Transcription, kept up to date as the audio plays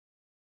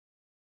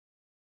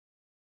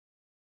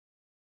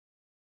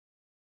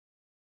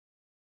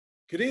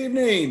Good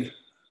evening.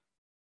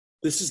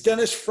 This is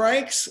Dennis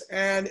Franks,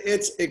 and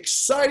it's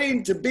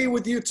exciting to be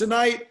with you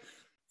tonight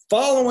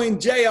following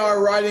J.R.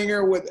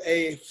 Ridinger with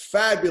a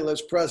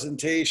fabulous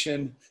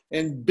presentation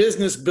in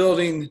business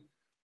building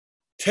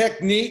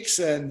techniques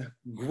and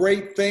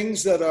great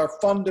things that are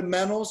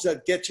fundamentals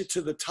that get you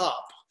to the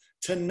top.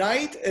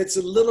 Tonight, it's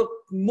a little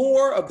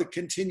more of the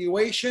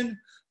continuation.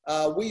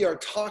 We are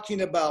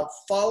talking about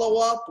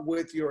follow-up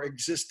with your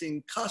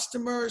existing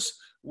customers.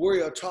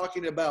 We are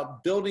talking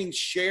about building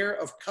share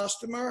of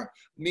customer,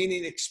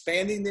 meaning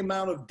expanding the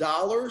amount of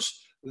dollars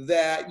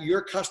that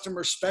your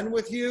customers spend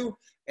with you.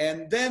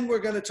 And then we're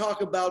going to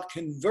talk about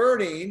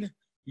converting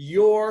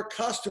your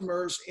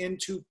customers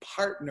into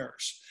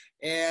partners.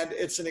 And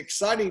it's an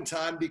exciting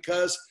time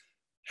because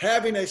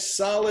having a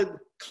solid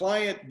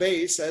client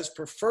base as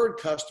preferred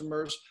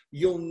customers,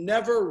 you'll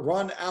never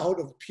run out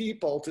of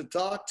people to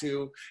talk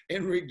to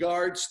in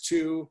regards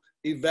to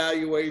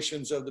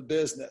evaluations of the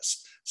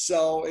business.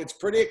 So it's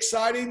pretty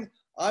exciting.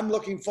 I'm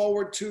looking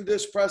forward to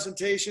this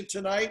presentation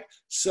tonight.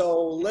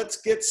 So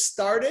let's get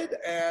started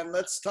and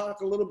let's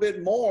talk a little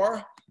bit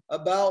more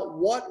about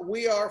what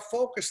we are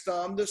focused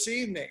on this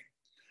evening.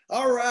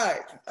 All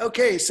right.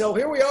 Okay, so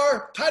here we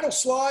are, title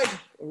slide,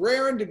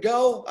 raring to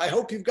go. I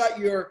hope you've got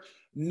your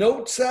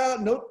notes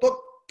out, notebook,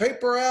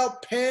 paper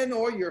out, pen,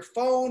 or your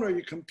phone or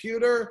your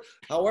computer.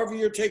 However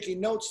you're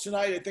taking notes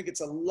tonight, I think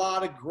it's a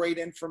lot of great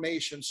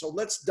information. So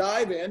let's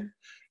dive in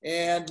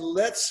and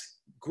let's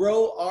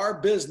grow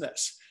our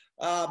business.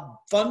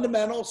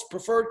 Fundamentals,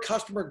 preferred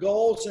customer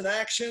goals and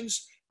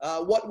actions.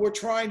 What we're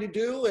trying to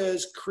do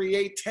is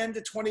create 10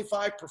 to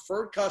 25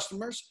 preferred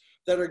customers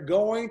that are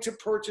going to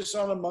purchase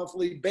on a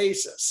monthly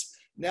basis.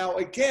 Now,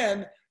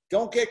 again,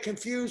 don't get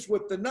confused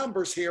with the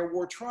numbers here.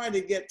 We're trying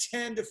to get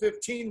 10 to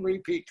 15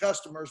 repeat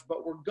customers,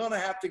 but we're going to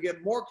have to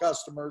get more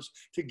customers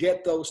to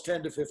get those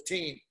 10 to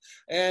 15.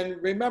 And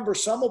remember,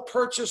 some will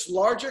purchase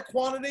larger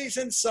quantities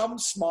and some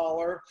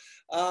smaller.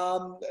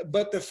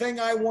 But the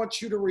thing I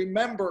want you to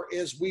remember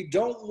is we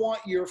don't want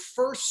your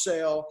first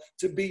sale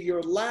to be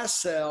your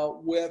last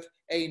sale with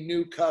a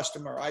new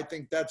customer. I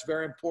think that's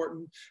very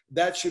important.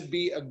 That should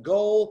be a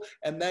goal,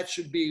 and that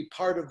should be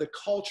part of the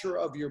culture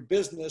of your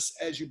business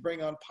as you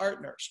bring on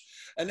partners.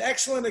 An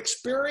excellent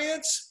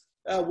experience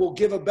will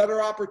give a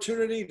better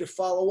opportunity to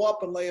follow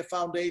up and lay a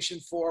foundation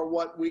for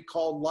what we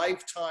call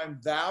lifetime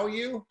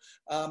value.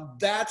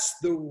 That's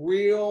the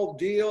real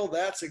deal.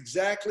 That's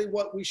exactly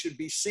what we should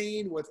be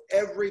seeing with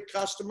every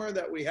customer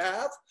that we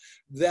have,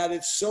 that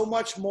it's so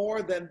much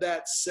more than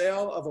that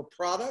sale of a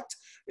product.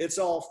 It's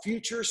all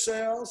future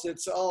sales.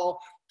 It's all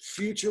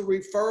future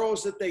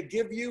referrals that they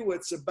give you.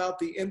 It's about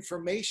the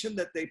information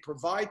that they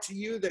provide to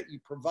you, that you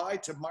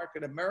provide to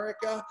Market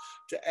America,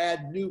 to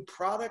add new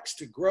products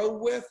to grow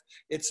with.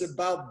 It's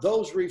about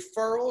those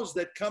referrals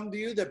that come to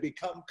you that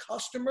become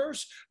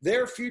customers,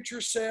 their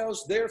future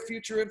sales, their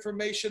future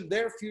information,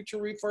 their future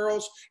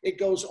referrals. It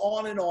goes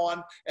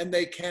on, and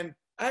they can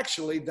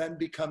actually then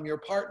become your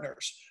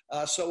partners.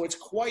 So it's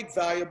quite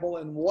valuable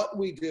in what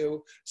we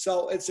do.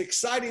 So it's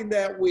exciting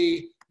that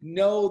we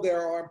know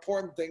there are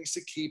important things to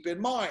keep in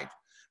mind.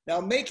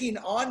 Now, making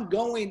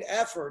ongoing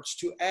efforts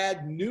to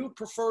add new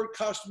preferred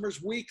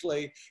customers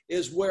weekly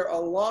is where a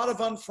lot of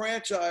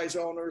unfranchise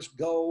owners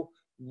go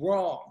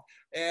wrong.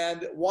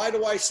 And why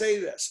do I say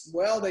this?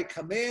 Well, they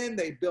come in,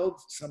 they build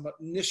some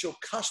initial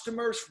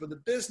customers for the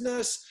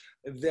business,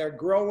 they're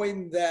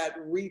growing that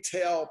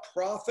retail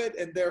profit,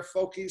 and they're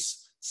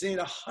focusing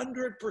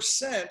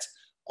 100%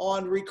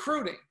 on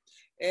recruiting.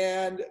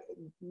 And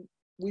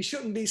we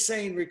shouldn't be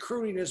saying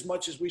recruiting as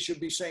much as we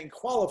should be saying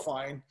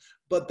qualifying,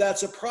 but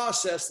that's a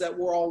process that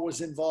we're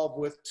always involved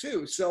with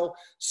too. So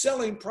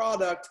selling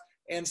product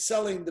and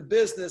selling the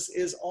business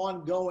is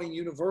ongoing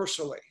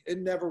universally. It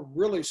never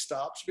really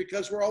stops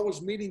because we're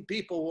always meeting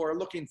people who are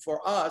looking for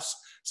us.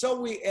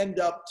 So we end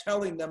up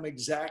telling them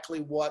exactly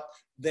what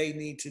they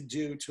need to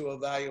do to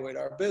evaluate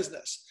our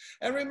business.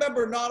 And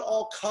remember, not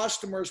all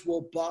customers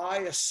will buy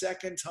a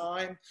second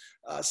time.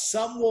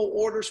 Some will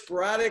order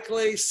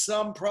sporadically.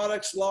 Some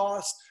products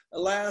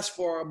last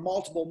for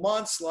multiple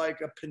months, like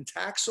a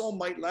Pentaxel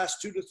might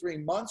last 2 to 3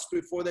 months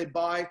before they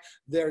buy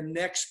their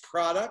next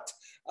product.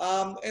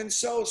 And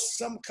so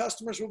some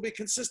customers will be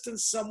consistent,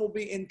 some will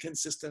be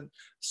inconsistent.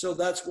 So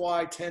that's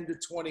why 10 to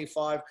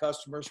 25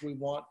 customers we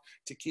want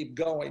to keep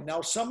going.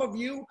 Now, some of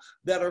you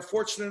that are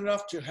fortunate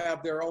enough to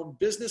have their own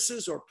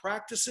businesses or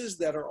practices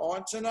that are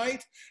on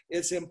tonight,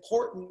 it's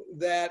important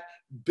that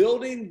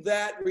building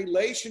that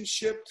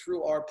relationship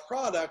through our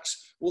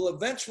products will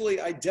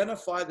eventually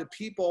identify the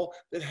people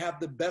that have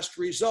the best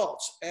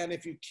results. And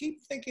if you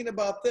keep thinking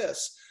about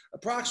this,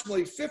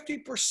 approximately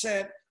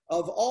 50%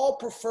 of all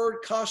preferred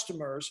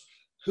customers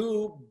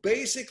who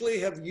basically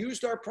have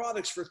used our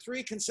products for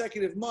 3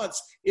 consecutive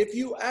months, if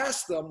you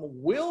ask them,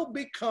 will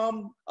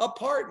become a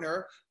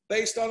partner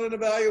based on an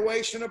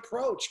evaluation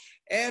approach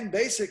and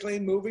basically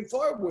moving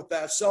forward with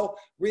that. So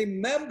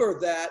remember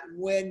that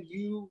when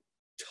you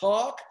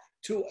talk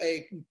to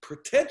a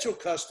potential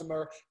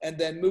customer and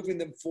then moving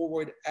them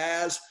forward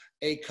as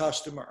a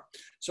customer.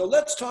 So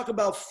let's talk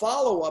about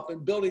follow-up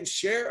and building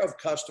share of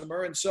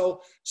customer. And so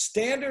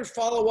standard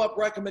follow-up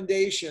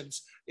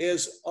recommendations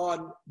is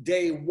on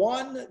day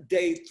 1,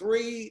 day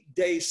 3,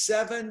 day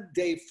 7,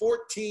 day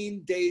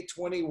 14, day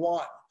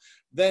 21.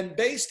 Then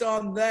based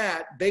on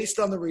that, based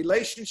on the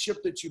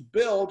relationship that you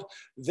build,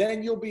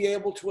 then you'll be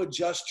able to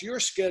adjust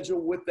your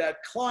schedule with that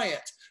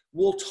client.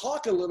 We'll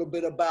talk a little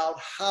bit about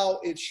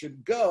how it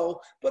should go,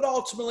 but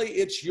ultimately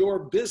it's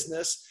your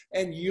business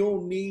and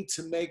you'll need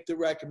to make the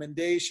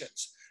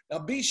recommendations. Now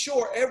be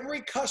sure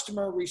every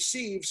customer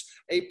receives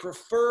a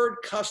preferred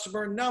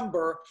customer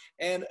number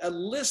and a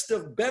list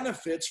of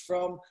benefits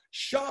from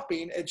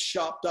shopping at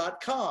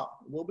shop.com.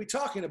 We'll be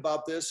talking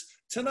about this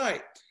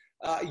tonight.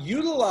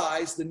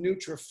 Utilize the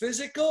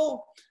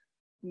Nutri-Physical,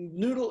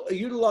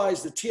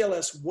 utilize the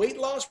TLS weight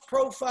loss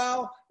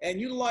profile, and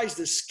utilize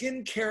the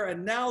skincare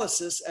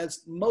analysis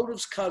as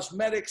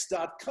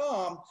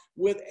motivescosmetics.com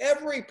with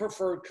every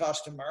preferred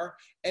customer.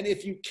 And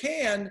if you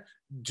can,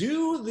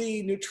 do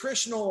the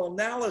nutritional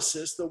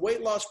analysis, the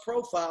weight loss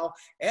profile,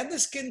 and the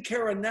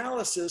skincare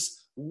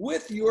analysis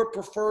with your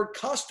preferred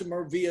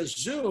customer via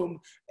Zoom,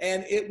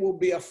 and it will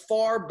be a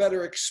far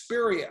better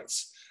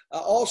experience.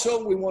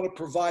 Also, we want to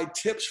provide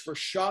tips for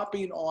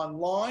shopping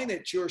online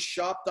at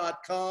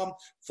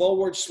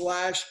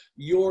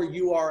yourshop.com/your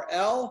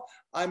URL.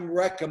 I'm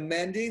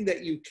recommending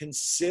that you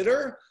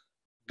consider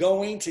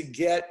going to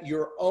get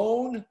your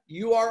own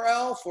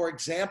URL. For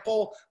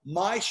example,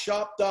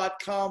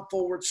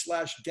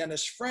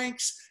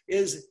 myshop.com/DennisFranks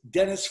is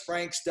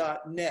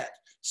DennisFranks.net.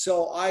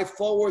 So I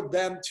forward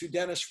them to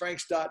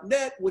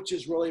DennisFranks.net, which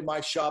is really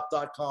my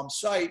shop.com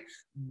site,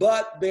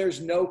 but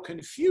there's no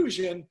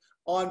confusion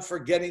on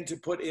forgetting to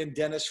put in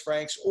Dennis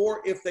Franks,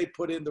 or if they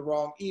put in the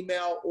wrong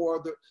email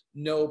or the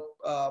no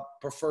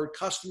preferred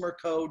customer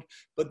code.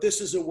 But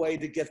this is a way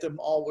to get them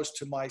always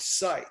to my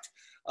site.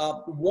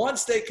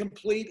 Once they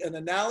complete an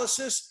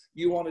analysis,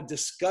 you want to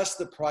discuss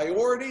the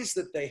priorities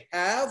that they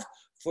have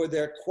for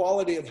their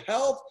quality of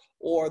health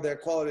or their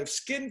quality of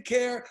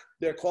skincare,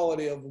 their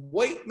quality of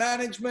weight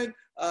management,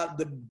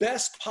 the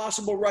best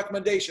possible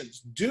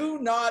recommendations. Do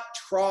not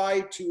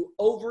try to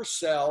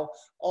oversell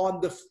on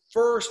the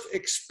first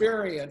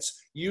experience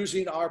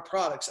using our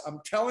products.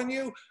 I'm telling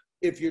you,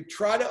 if you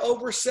try to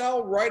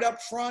oversell right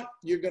up front,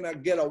 you're going to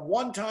get a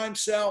one-time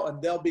sell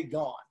and they'll be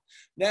gone.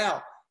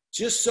 Now,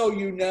 just so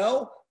you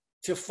know,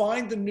 to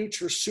find the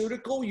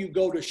nutraceutical, you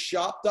go to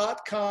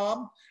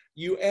shop.com.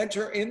 You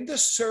enter in the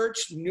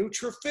search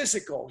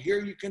Nutri-Physical.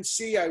 Here you can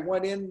see I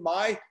went in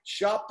my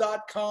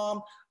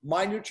shop.com,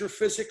 my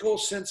Nutri-Physical.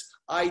 Since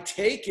I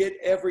take it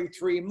every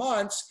 3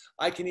 months,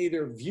 I can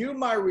either view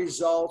my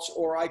results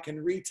or I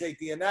can retake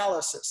the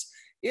analysis.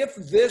 If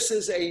this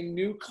is a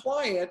new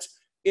client,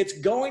 it's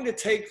going to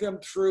take them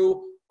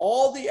through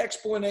all the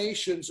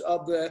explanations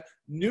of the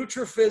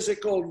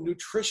Nutri-Physical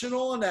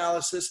nutritional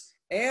analysis,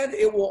 and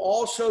it will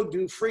also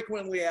do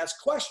frequently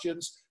asked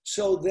questions,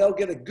 so they'll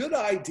get a good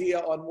idea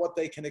on what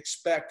they can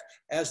expect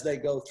as they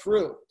go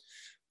through.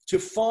 To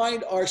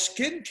find our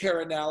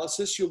skincare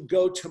analysis, you'll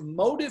go to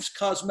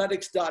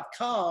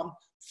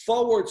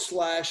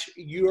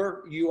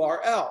motivescosmetics.com/your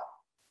URL.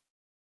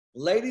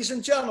 Ladies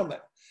and gentlemen,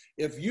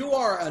 if you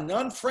are an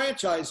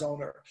unfranchise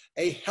owner,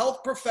 a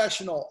health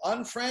professional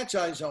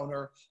unfranchise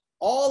owner,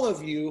 all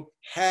of you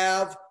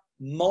have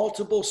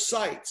multiple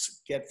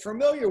sites. Get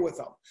familiar with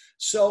them.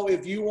 So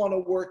if you want to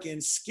work in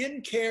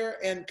skincare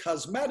and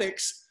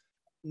cosmetics,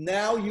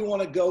 now you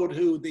want to go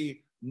to the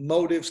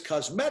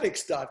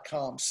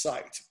motivescosmetics.com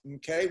site.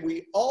 Okay.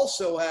 We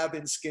also have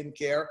in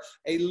skincare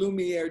a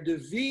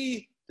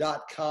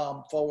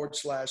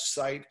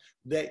lumieredevie.com/site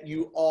that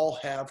you all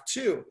have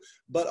too.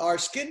 But our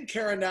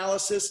skincare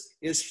analysis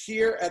is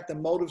here at the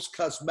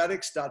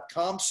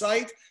motivescosmetics.com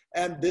site,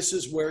 and this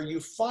is where you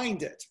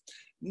find it.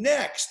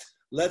 Next,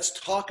 let's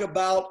talk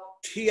about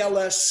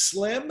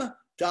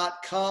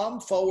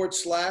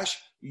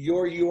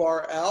tlsslim.com/your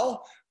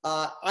URL.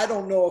 I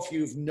don't know if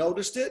you've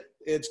noticed it.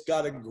 It's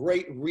got a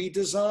great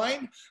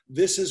redesign.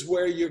 This is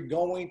where you're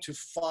going to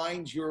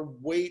find your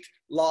weight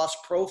loss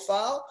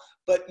profile,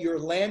 but your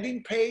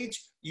landing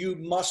page, you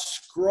must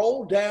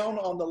scroll down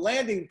on the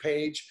landing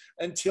page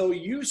until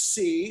you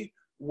see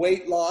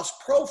weight loss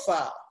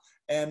profile.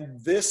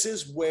 And this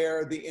is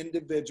where the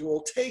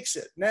individual takes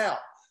it. Now,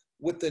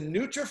 with the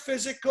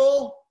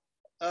Nutri-Physical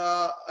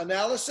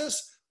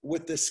analysis,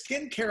 with the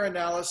skincare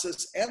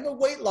analysis, and the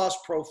weight loss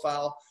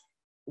profile,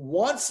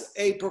 once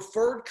a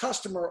preferred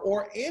customer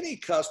or any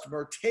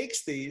customer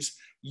takes these,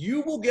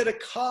 you will get a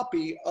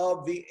copy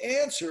of the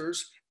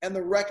answers and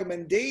the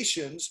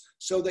recommendations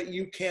so that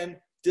you can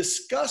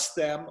discuss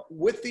them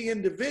with the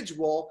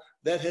individual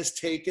that has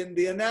taken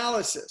the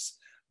analysis.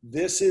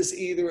 This is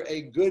either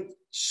a good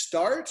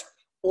start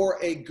or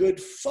a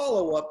good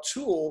follow-up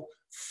tool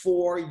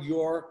for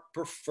your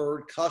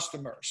preferred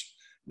customers.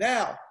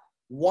 Now,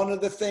 one of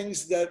the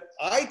things that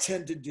I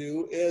tend to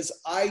do is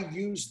I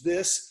use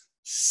this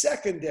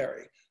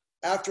secondary.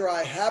 After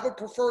I have a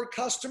preferred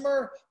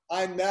customer,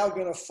 I'm now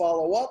going to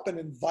follow up and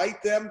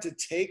invite them to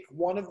take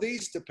one of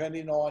these,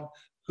 depending on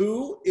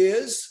who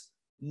is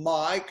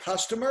my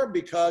customer,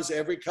 because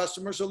every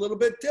customer is a little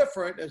bit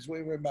different, as we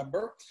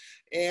remember.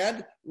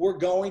 And we're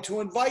going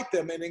to invite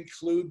them and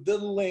include the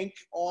link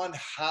on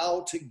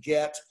how to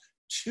get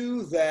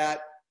to that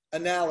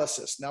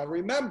analysis. Now,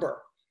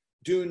 remember,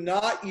 do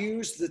not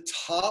use the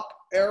top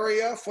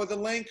area for the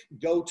link.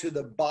 Go to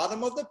the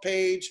bottom of the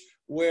page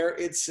where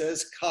it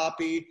says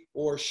copy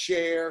or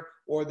share,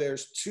 or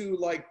there's two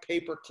like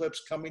paper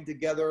clips coming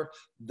together.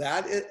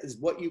 That is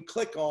what you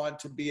click on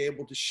to be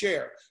able to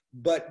share.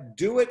 But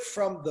do it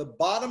from the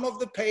bottom of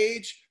the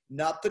page,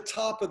 not the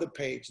top of the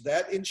page.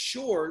 That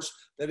ensures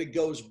that it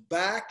goes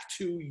back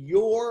to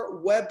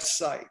your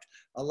website.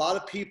 A lot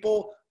of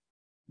people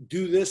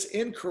do this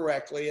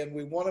incorrectly, and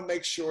we want to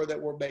make sure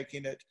that we're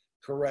making it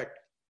correct.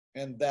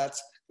 And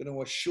that's going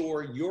to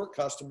assure your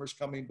customers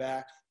coming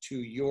back to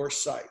your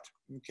site.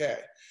 Okay.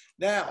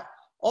 Now,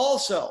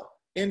 also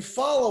in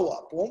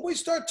follow-up, when we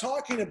start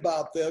talking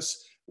about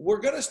this,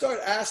 we're going to start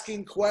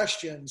asking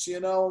questions.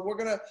 You know, we're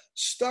going to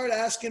start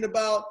asking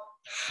about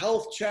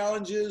health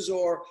challenges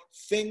or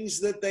things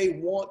that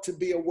they want to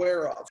be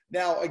aware of.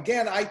 Now,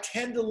 again, I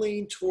tend to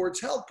lean towards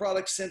health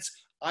products since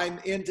I'm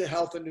into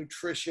health and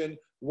nutrition,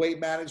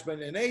 weight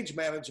management, and age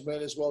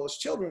management, as well as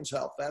children's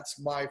health. That's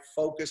my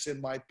focus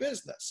in my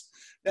business.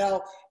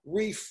 Now,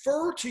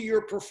 refer to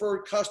your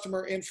preferred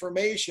customer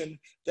information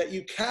that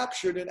you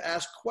captured and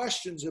ask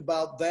questions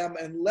about them,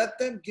 and let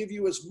them give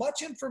you as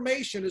much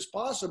information as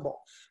possible.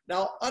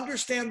 Now,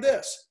 understand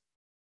this.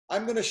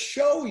 I'm going to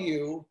show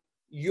you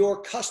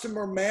your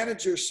customer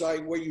manager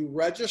site where you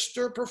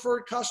register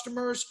preferred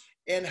customers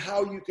and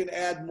how you can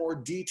add more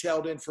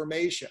detailed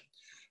information.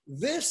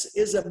 This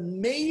is a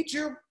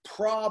major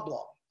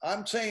problem.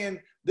 I'm saying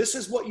this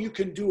is what you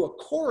can do a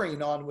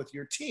coring on with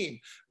your team.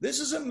 This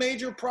is a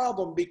major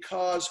problem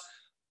because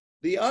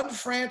the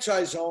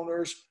unfranchise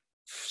owners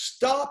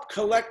stop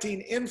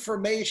collecting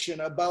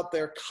information about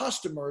their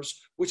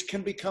customers, which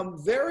can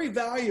become very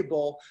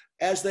valuable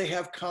as they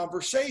have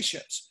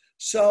conversations.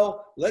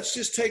 So let's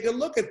just take a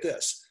look at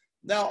this.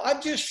 Now,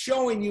 I'm just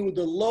showing you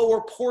the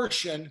lower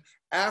portion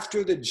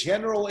after the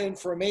general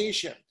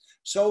information.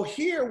 So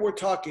here we're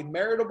talking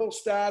marital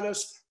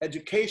status,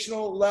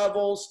 educational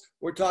levels,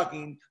 we're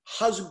talking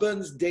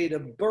husband's date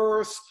of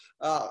birth,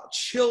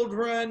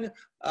 children,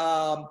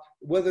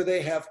 whether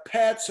they have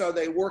pets, are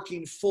they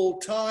working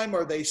full-time,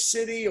 are they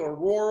city or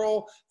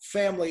rural,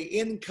 family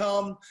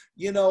income,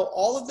 you know,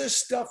 all of this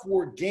stuff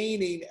we're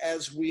gaining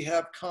as we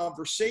have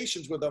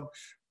conversations with them.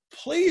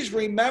 Please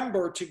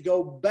remember to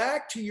go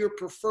back to your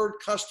preferred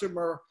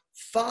customer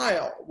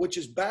file, which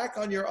is back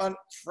on your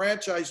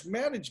franchise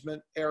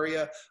management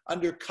area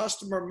under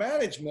customer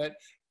management,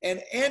 and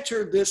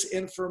enter this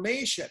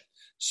information.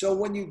 So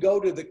when you go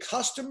to the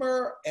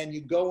customer and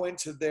you go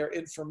into their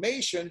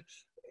information,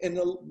 in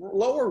the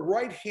lower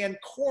right-hand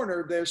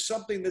corner, there's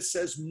something that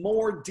says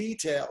more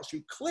details.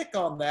 You click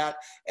on that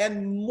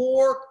and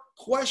more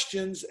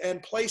questions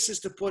and places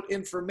to put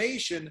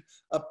information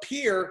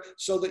appear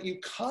so that you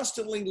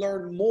constantly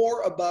learn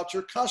more about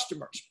your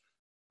customers.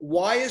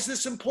 Why is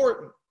this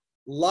important?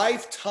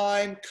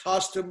 Lifetime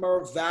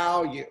customer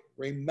value.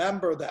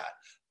 Remember that.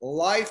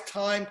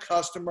 Lifetime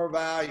customer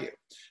value.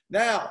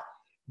 Now,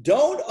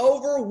 don't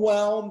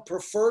overwhelm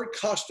preferred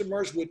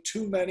customers with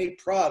too many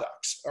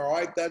products. All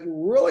right, that's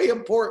really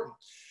important.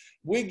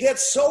 We get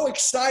so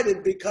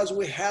excited because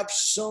we have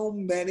so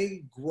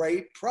many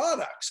great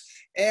products.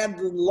 And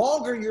the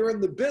longer you're in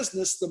the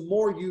business, the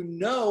more you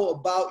know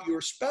about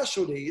your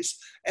specialties,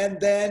 and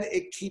then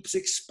it keeps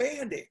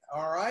expanding,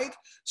 all right?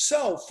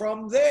 So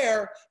from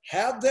there,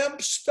 have them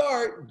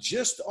start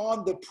just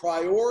on the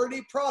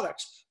priority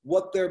products,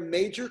 what their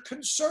major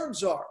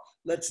concerns are.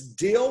 Let's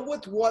deal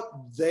with what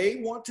they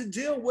want to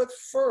deal with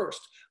first.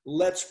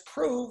 Let's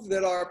prove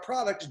that our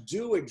products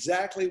do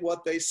exactly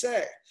what they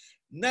say.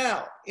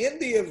 Now, in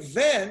the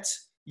event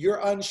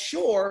you're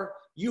unsure,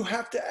 you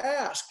have to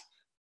ask,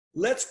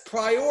 let's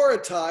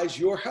prioritize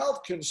your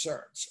health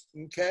concerns,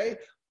 okay?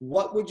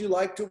 What would you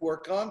like to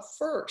work on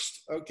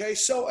first, okay?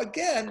 So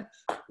again,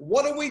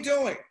 what are we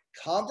doing?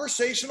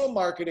 Conversational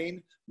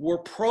marketing, we're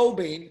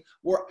probing,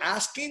 we're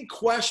asking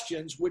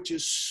questions, which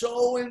is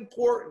so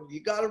important.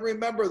 You got to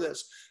remember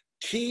this.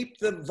 Keep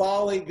the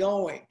volley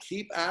going.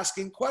 Keep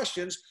asking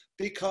questions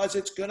because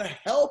it's going to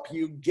help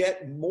you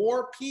get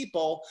more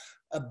people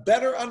a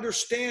better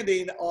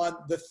understanding on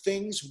the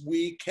things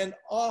we can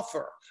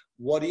offer.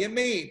 What do you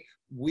mean?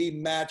 We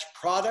match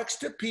products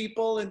to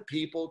people and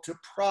people to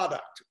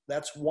product.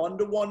 That's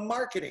one-to-one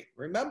marketing.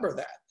 Remember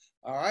that.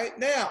 All right.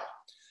 Now,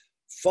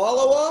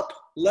 follow up.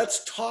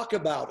 Let's talk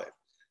about it.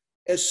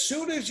 As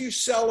soon as you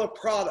sell a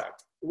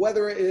product,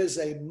 whether it is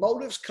a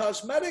Motives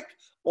cosmetic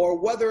or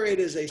whether it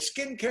is a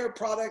skincare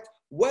product,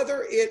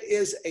 whether it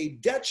is a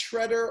debt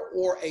shredder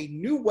or a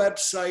new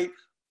website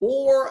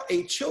or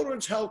a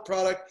children's health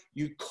product,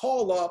 you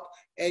call up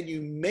and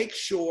you make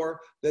sure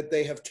that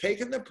they have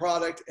taken the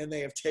product and they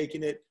have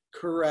taken it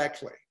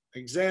correctly.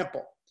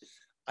 Example,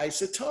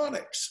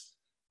 isotonics.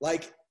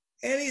 Like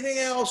anything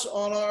else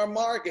on our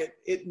market,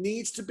 it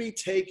needs to be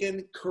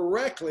taken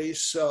correctly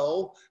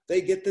so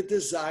they get the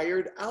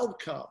desired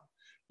outcome.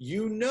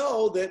 You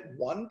know that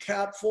 1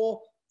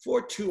 capful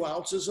for 2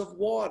 ounces of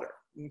water,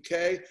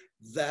 okay?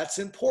 That's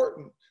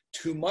important.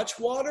 Too much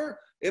water,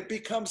 it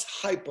becomes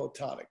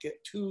hypotonic.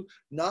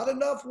 Not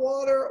enough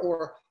water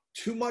or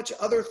too much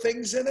other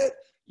things in it,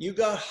 you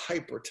got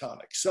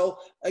hypertonic. So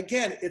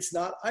again, it's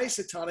not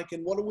isotonic.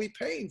 And what are we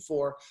paying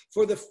for?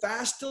 For the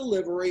fast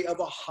delivery of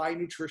a high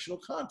nutritional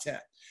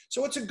content.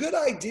 So it's a good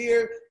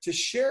idea to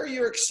share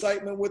your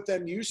excitement with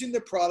them using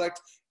the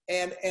product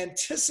and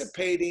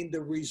anticipating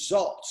the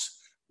results.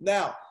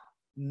 Now,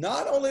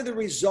 not only the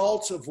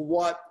results of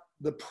what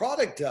the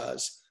product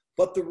does,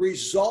 but the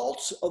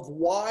results of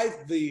why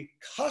the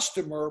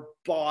customer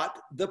bought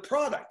the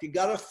product. You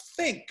got to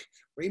think.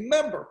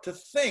 Remember to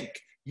think.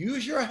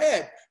 Use your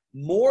head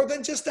more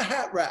than just a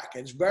hat rack.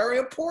 It's very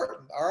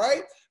important, all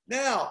right?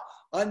 Now,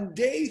 on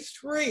day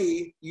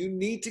 3, you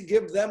need to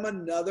give them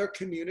another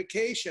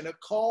communication, a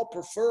call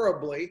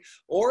preferably,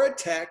 or a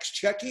text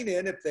checking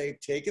in if they've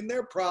taken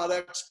their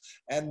products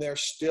and they're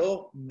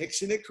still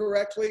mixing it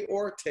correctly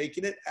or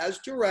taking it as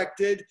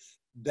directed.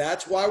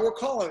 That's why we're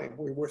calling it.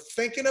 We're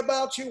thinking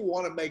about you,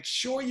 want to make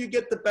sure you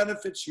get the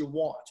benefits you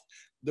want.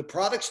 The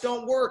products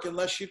don't work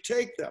unless you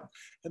take them,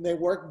 and they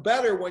work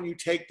better when you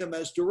take them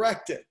as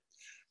directed.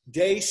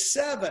 Day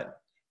 7,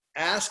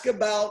 ask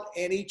about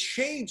any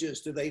changes.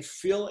 Do they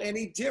feel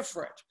any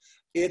different?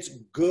 It's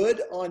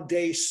good on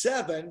day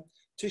 7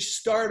 to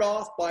start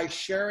off by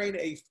sharing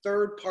a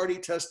third-party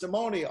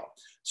testimonial,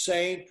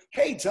 saying,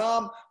 hey,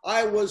 Tom,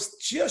 I was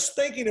just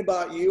thinking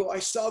about you. I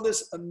saw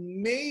this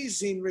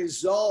amazing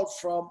result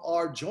from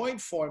our joint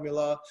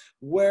formula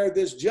where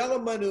this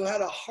gentleman who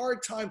had a hard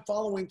time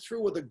following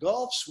through with a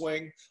golf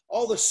swing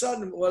all of a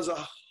sudden was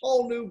a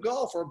whole new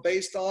golfer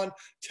based on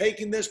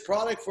taking this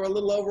product for a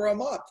little over a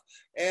month.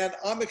 And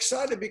I'm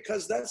excited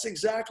because that's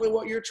exactly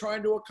what you're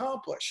trying to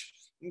accomplish.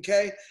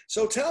 Okay,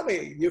 so tell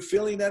me, you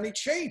feeling any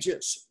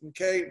changes,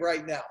 okay,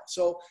 right now?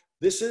 So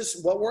this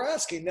is what we're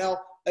asking. Now,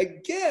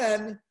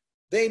 again,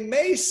 they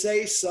may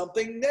say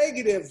something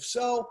negative,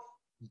 so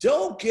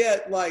don't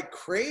get like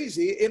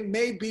crazy. It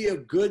may be a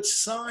good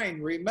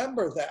sign.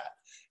 Remember that.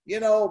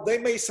 You know, they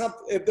may,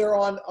 if they're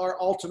on our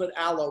Ultimate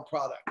Aloe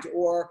product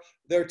or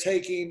they're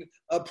taking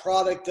a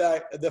product,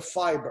 the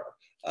fiber.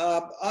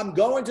 I'm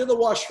going to the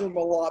washroom a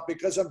lot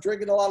because I'm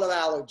drinking a lot of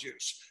aloe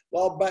juice.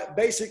 Well, but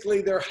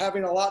basically they're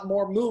having a lot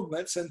more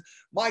movements, and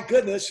my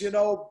goodness, you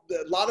know,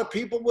 a lot of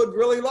people would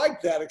really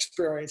like that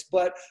experience.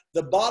 But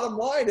the bottom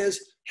line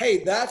is,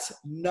 hey, that's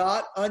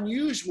not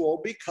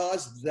unusual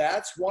because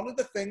that's one of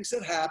the things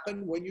that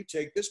happen when you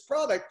take this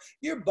product.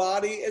 Your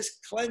body is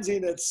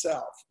cleansing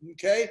itself,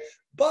 okay?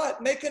 But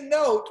make a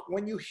note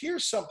when you hear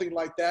something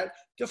like that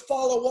to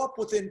follow up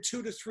within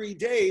 2 to 3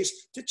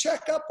 days to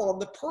check up on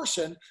the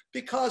person,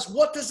 because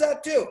what does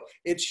that do?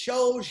 It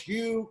shows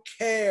you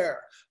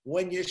care.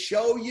 When you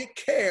show you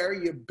care,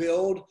 you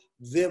build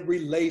the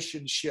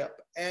relationship.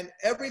 And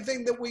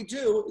everything that we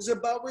do is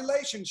about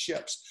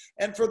relationships.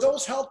 And for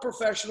those health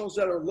professionals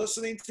that are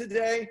listening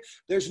today,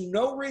 there's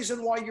no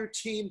reason why your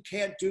team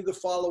can't do the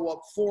follow-up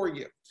for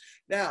you.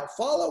 Now,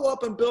 follow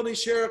up and building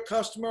share of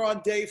customer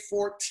on day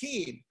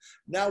 14.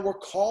 Now we're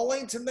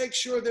calling to make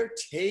sure they're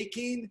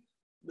taking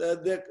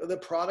the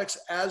products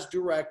as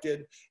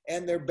directed,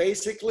 and they're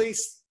basically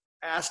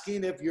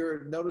asking if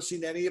you're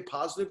noticing any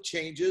positive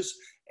changes.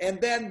 And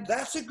then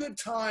that's a good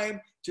time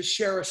to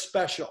share a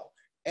special.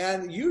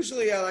 And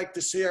usually I like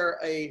to share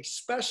a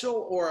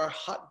special or a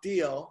hot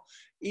deal,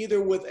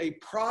 either with a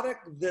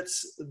product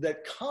that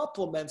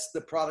complements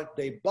the product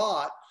they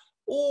bought,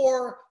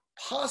 or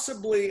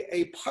possibly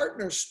a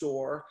partner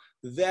store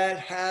that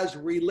has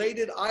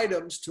related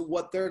items to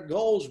what their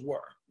goals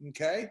were,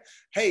 okay?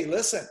 Hey,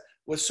 listen,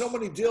 with so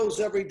many deals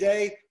every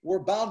day, we're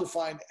bound to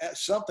find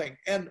something.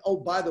 And oh,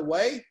 by the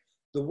way,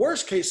 the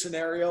worst case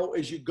scenario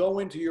is you go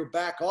into your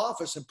back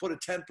office and put a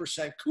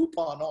 10%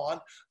 coupon on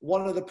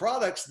one of the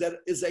products that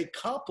is a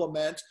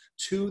complement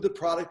to the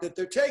product that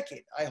they're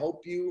taking. I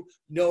hope you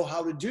know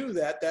how to do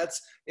that. That's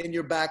in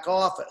your back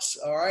office,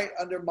 all right,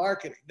 under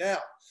marketing. Now,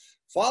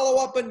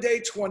 follow up on day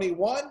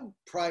 21,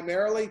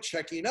 primarily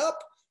checking up,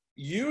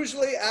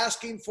 usually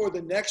asking for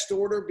the next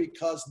order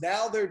because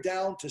now they're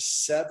down to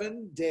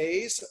 7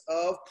 days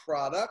of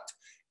product.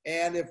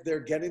 And if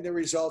they're getting the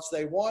results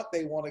they want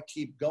to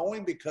keep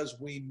going, because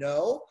we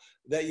know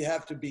that you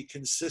have to be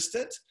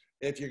consistent.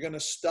 If you're going to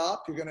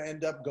stop, you're going to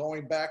end up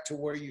going back to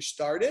where you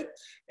started.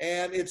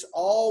 And it's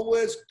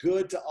always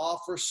good to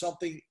offer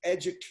something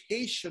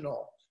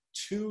educational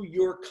to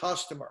your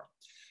customer.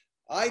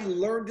 I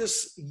learned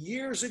this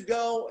years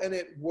ago, and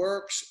it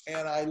works,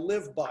 and I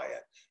live by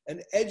it.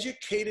 An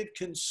educated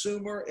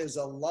consumer is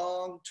a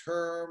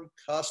long-term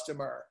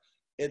customer.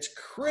 It's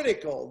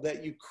critical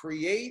that you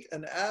create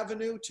an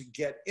avenue to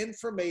get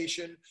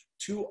information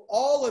to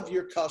all of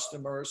your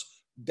customers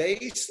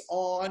based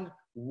on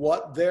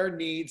what their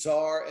needs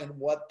are and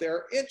what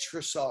their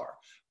interests are.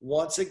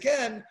 Once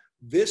again,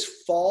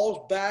 this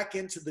falls back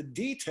into the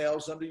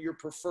details under your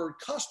preferred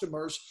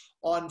customers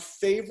on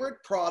favorite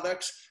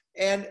products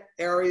and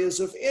areas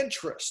of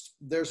interest.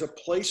 There's a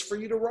place for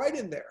you to write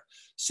in there.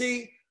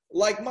 See,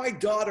 like my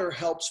daughter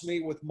helps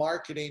me with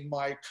marketing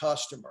my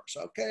customers.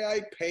 Okay,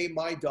 I pay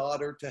my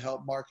daughter to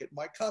help market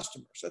my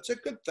customers. That's a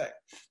good thing.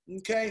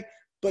 Okay,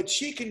 but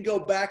she can go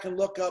back and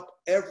look up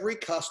every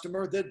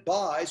customer that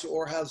buys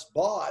or has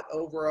bought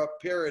over a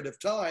period of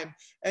time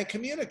and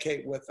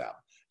communicate with them.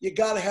 You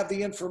got to have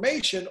the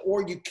information,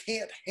 or you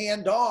can't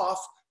hand off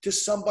to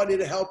somebody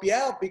to help you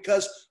out,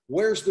 because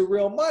where's the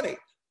real money?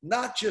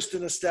 Not just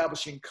in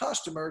establishing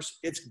customers,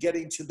 it's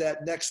getting to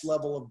that next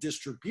level of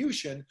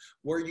distribution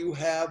where you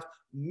have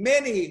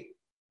many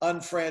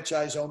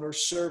unfranchised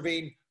owners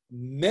serving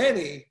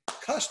many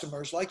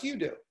customers like you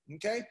do.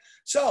 Okay,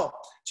 so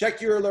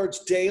check your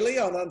alerts daily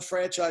on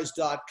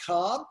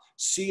unfranchise.com.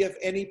 See if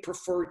any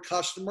preferred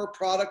customer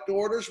product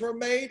orders were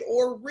made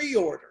or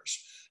reorders.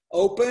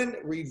 Open,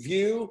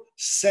 review,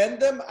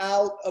 send them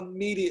out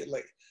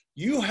immediately.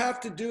 You have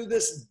to do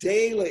this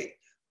daily.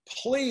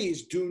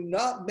 Please do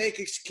not make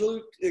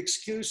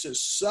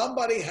excuses.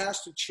 Somebody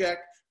has to check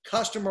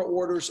customer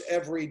orders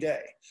every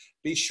day.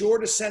 Be sure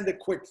to send a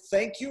quick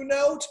thank you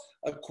note,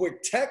 a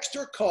quick text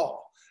or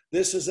call.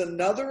 This is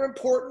another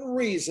important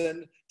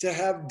reason to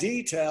have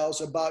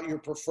details about your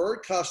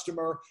preferred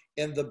customer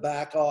in the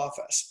back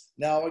office.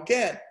 Now,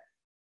 again,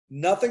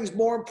 nothing's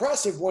more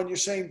impressive when you're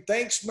saying,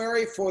 thanks,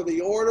 Mary, for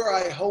the order.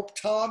 I hope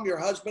Tom, your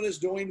husband, is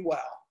doing well.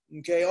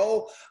 Okay,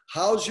 oh,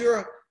 how's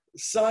your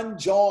son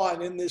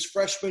John in this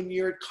freshman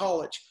year at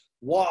college?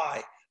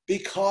 Why?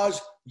 Because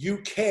you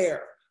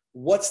care.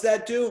 What's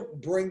that do?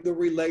 Bring the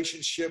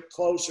relationship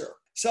closer.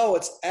 So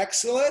it's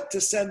excellent to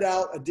send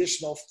out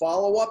additional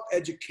follow-up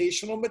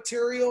educational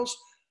materials,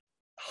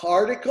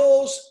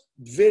 articles,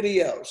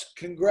 videos,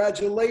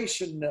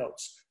 congratulation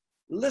notes.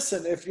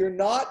 Listen, if you're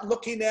not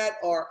looking at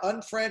our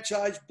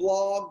Unfranchised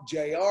blog,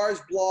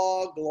 JR's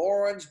blog,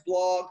 Lauren's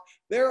blog,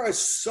 there is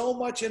so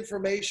much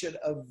information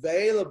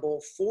available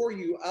for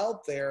you out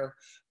there.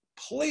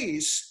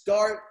 Please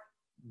start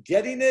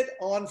getting it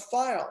on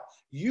file.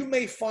 You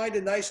may find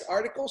a nice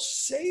article,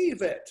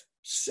 save it.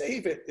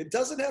 Save it. It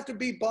doesn't have to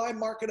be by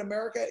Market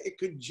America. It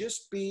could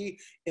just be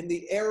in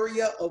the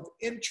area of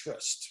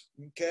interest.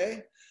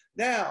 Okay?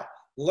 Now,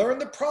 learn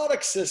the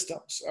product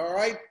systems, all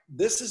right?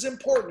 This is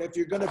important. If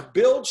you're going to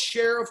build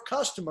share of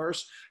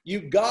customers,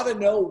 you've got to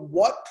know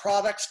what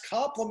products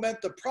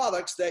complement the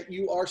products that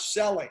you are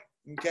selling,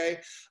 okay?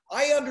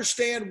 I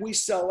understand we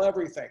sell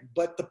everything,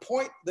 but the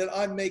point that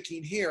I'm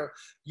making here,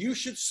 you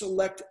should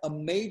select a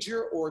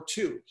major or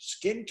two.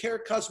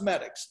 Skincare,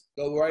 cosmetics,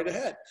 go right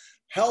ahead.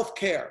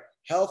 Healthcare,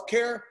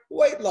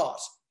 weight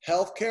loss.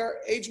 Healthcare,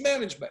 age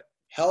management.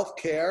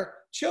 Healthcare,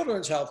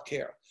 children's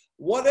healthcare.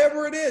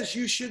 Whatever it is,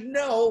 you should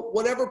know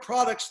whatever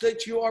products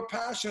that you are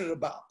passionate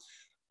about.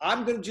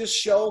 I'm going to just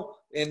show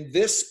in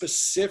this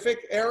specific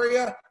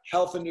area,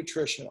 health and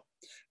nutritional.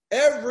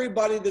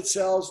 Everybody that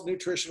sells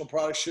nutritional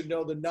products should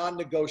know the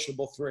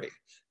non-negotiable three.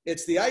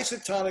 It's the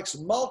Isotonics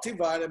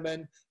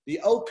multivitamin, the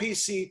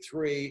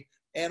OPC3,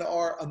 and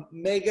our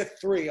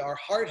omega-3, our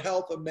heart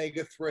health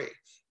omega-3.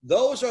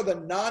 Those are the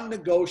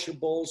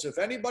non-negotiables. If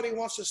anybody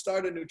wants to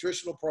start a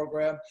nutritional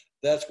program,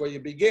 that's where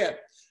you begin.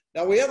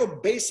 Now, we have a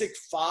basic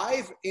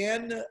 5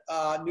 in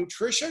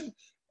nutrition,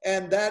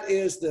 and that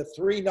is the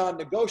 3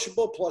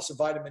 non-negotiable plus a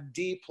vitamin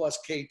D plus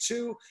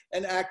K2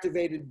 and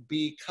activated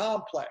B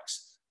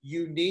complex.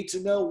 You need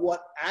to know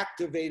what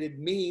activated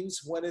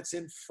means when it's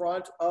in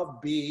front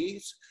of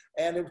Bs,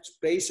 and it's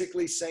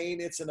basically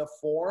saying it's in a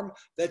form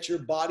that your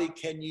body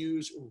can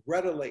use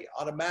readily,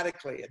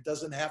 automatically. It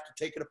doesn't have to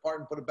take it apart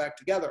and put it back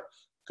together.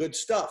 Good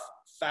stuff,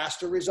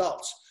 faster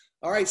results.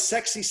 All right,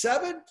 Sexy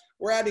 7,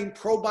 we're adding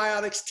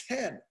probiotics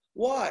 10.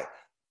 Why?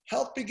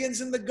 Health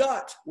begins in the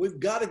gut. We've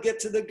got to get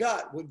to the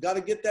gut. We've got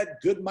to get that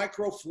good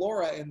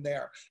microflora in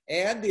there.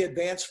 And the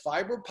advanced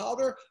fiber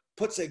powder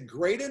puts a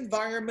great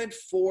environment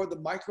for the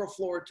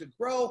microflora to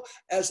grow,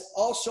 as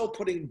also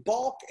putting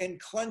bulk and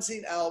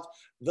cleansing out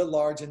the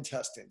large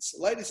intestines.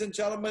 Ladies and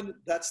gentlemen,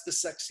 that's the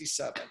Sexy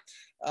 7.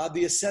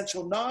 The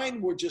Essential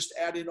 9, we're just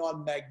adding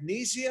on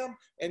magnesium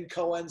and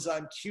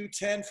coenzyme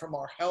Q10 from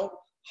our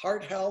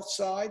heart health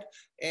side.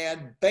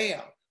 And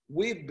bam,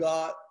 we've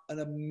got an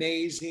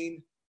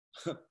amazing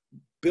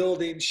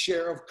building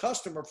share of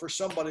customer for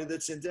somebody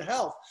that's into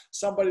health,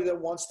 somebody that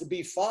wants to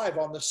be 5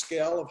 on the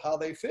scale of how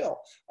they feel,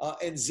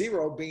 and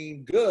 0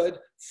 being good,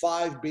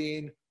 5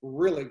 being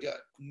really good,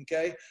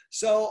 okay?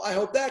 So I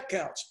hope that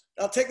counts.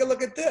 Now take a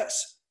look at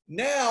this.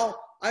 Now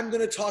I'm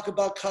going to talk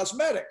about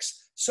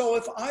cosmetics. So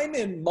if I'm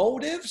in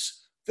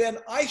Motives, then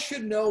I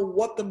should know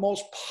what the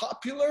most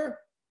popular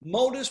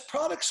Motives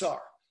products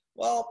are.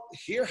 Well,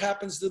 here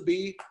happens to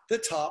be the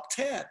top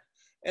 10.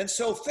 And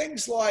so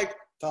things like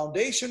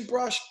foundation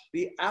brush,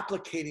 the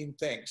applicating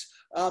things,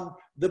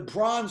 the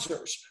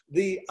bronzers,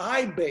 the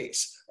eye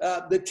base,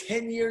 the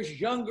 10 years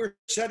younger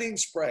setting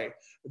spray,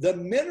 the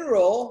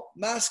mineral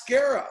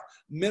mascara,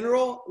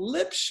 mineral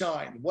lip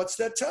shine. What's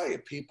that tell you?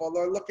 People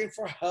are looking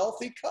for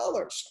healthy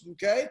colors,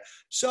 okay?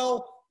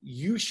 So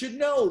you should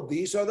know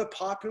these are the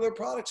popular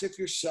products. If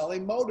you're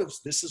selling motives,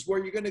 this is where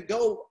you're going to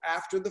go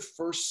after the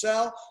first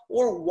sell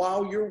or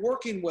while you're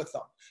working with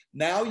them.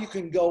 Now you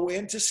can go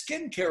into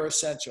skincare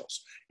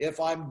essentials. If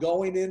I'm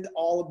going in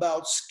all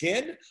about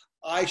skin,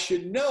 I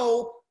should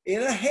know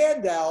in a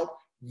handout,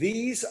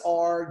 these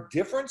are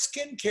different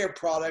skincare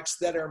products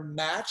that are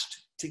matched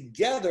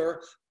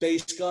together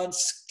based on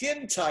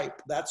skin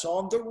type. That's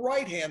on the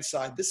right-hand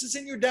side. This is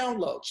in your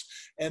downloads.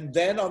 And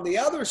then on the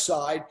other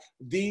side,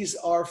 these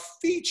are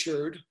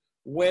featured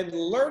when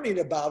learning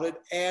about it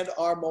and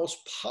are most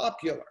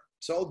popular.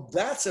 So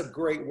that's a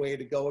great way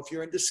to go if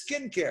you're into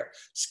skincare.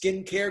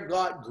 Skincare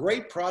got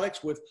great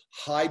products with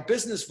high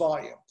business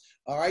volume.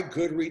 All right,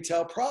 good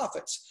retail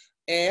profits.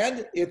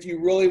 And if you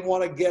really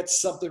want to get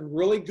something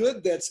really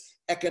good that's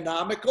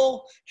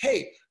economical,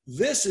 hey,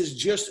 this is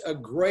just a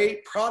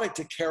great product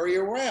to carry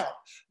around.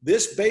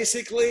 This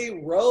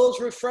basically, Rose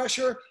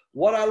Refresher,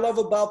 what I love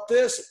about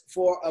this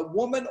for a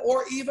woman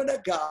or even a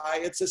guy,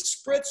 it's a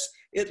spritz.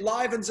 It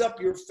livens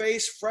up your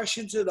face,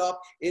 freshens it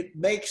up. It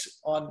makes,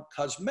 on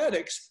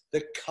cosmetics,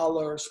 the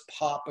colors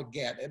pop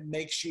again. It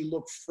makes you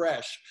look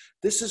fresh.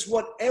 This is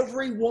what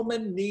every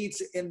woman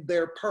needs in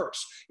their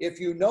purse. If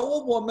you know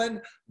a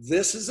woman,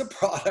 this is a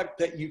product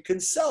that you can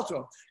sell to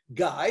them.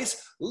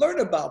 Guys, learn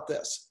about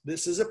this.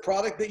 This is a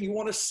product that you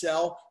want to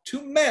sell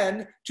to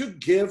men to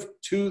give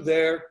to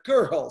their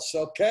girls,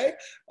 okay?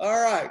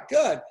 All right,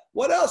 good.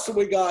 What else do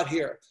we got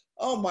here?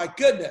 Oh my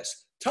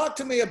goodness. Talk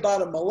to me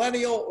about a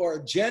millennial or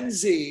a Gen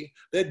Z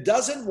that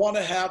doesn't want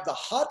to have the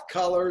hot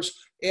colors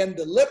and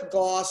the lip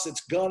gloss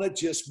that's going to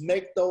just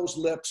make those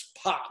lips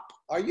pop.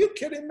 Are you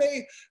kidding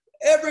me?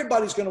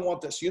 Everybody's going to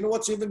want this. You know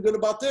what's even good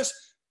about this?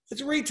 It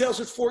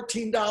retails at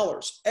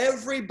 $14.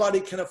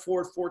 Everybody can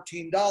afford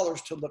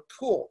 $14 to look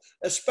cool,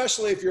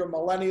 especially if you're a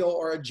millennial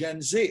or a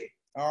Gen Z.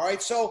 All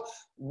right, so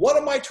what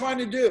am I trying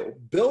to do?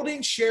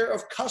 Building share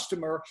of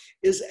customer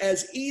is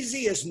as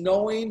easy as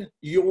knowing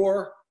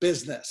your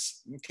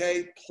business,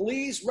 okay?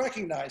 Please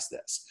recognize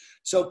this.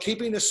 So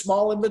keeping a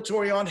small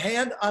inventory on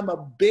hand, I'm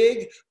a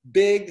big,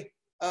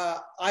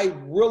 I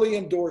really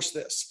endorse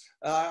this.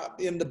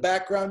 In the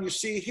background you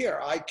see here,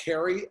 I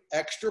carry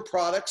extra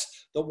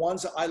products, the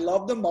ones I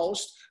love the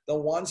most, the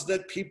ones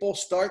that people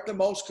start the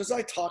most because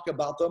I talk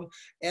about them.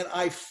 And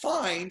I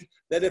find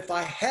that if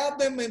I have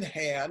them in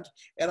hand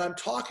and I'm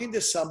talking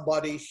to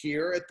somebody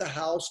here at the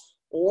house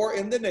or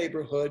in the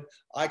neighborhood,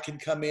 I can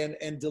come in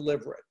and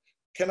deliver it.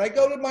 Can I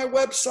go to my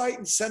website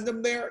and send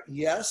them there?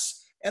 Yes.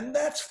 And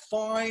that's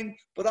fine,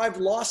 but I've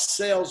lost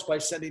sales by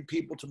sending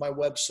people to my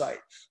website.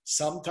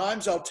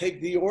 Sometimes I'll take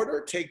the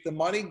order, take the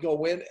money,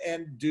 go in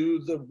and do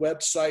the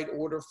website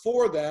order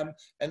for them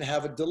and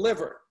have it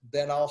delivered.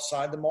 Then I'll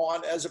sign them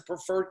on as a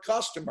preferred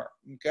customer,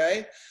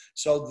 okay?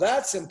 So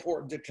that's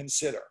important to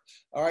consider.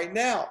 All right,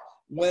 now,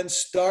 when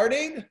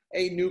starting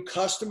a new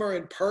customer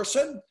in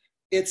person,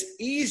 it's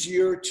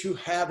easier to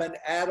have an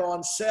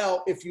add-on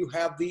sale if you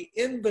have the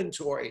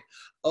inventory.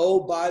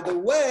 Oh, by the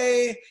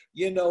way,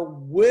 you know,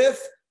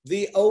 with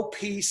the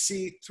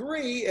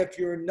OPC3, if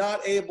you're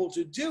not able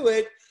to do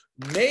it,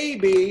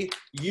 maybe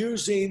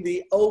using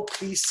the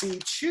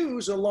OPC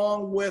Choose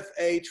along with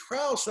a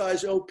trial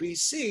size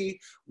OPC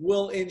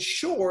will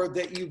ensure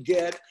that you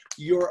get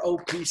your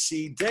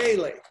OPC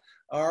daily.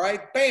 All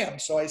right, bam.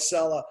 So I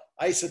sell a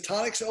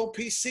Isotonics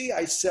OPC,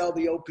 I sell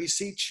the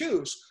OPC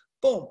Choose.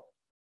 Boom.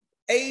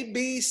 A,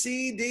 B,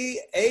 C, D,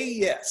 A,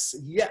 yes,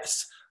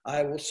 yes.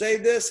 I will say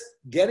this,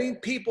 getting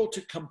people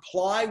to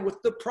comply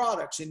with the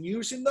products and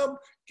using them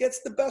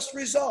gets the best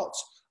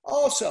results.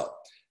 Also,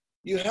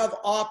 you have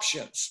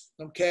options,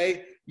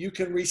 okay? You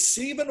can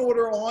receive an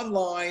order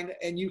online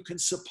and you can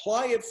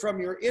supply it from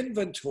your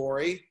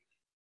inventory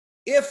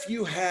if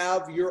you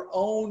have your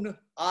own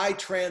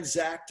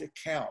iTransact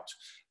account.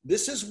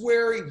 This is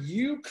where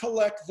you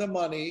collect the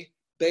money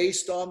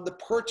based on the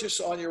purchase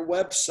on your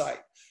website.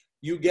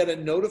 You get a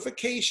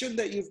notification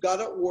that you've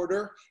got an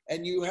order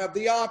and you have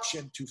the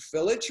option to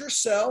fill it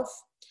yourself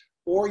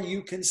or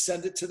you can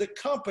send it to the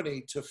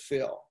company to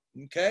fill,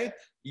 okay?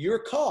 Your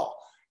call.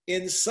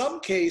 In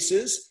some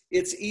cases,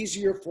 it's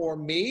easier for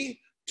me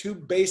to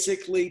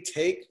basically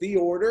take the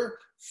order,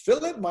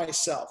 fill it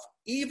myself,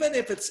 even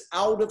if it's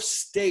out of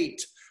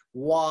state.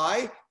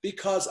 Why?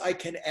 Because I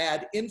can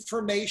add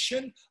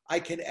information, I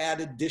can add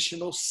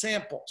additional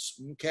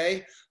samples,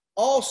 okay?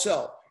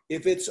 Also,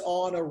 if it's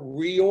on a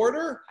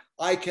reorder,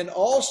 I can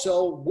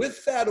also,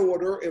 with that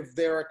order, if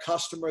they're a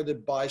customer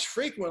that buys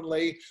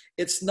frequently,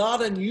 it's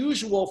not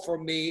unusual for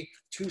me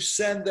to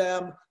send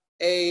them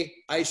a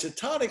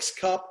Isotonics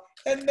cup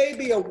and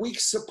maybe a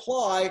week's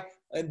supply,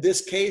 in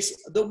this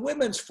case, the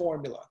women's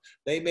formula.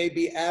 They may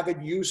be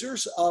avid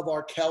users of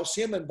our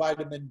calcium and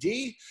vitamin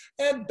D,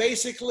 and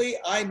basically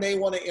I may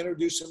want to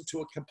introduce them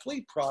to a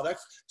complete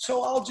product,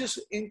 so I'll just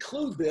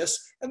include this,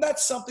 and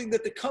that's something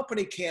that the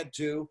company can't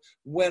do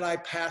when I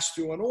pass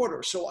through an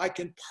order. So I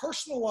can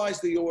personalize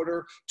the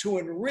order to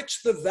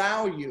enrich the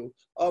value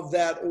of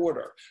that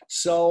order.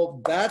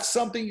 So that's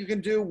something you can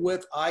do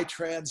with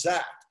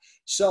iTransact.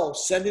 So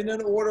sending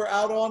an order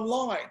out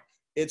online.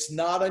 It's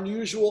not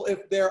unusual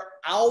if they're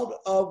out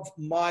of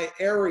my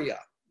area.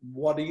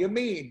 What do you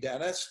mean,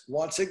 Dennis?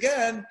 Once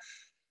again,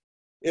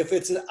 if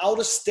it's an out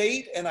of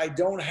state and I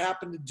don't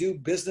happen to do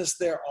business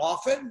there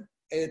often,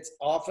 it's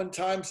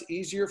oftentimes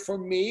easier for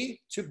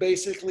me to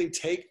basically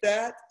take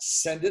that,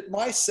 send it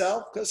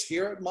myself, because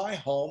here at my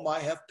home, I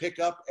have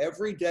pickup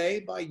every day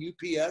by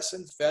UPS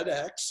and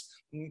FedEx,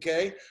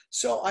 okay?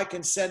 So I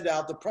can send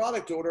out the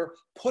product order,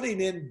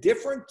 putting in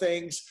different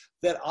things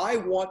that I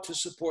want to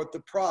support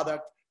the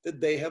product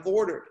that they have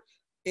ordered.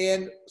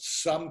 In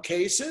some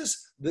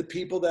cases, the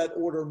people that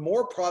order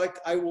more product,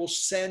 I will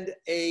send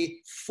a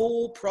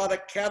full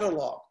product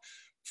catalog.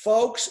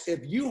 Folks, if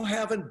you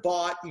haven't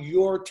bought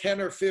your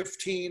 10 or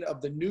 15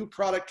 of the new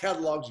product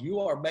catalogs, you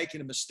are making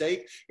a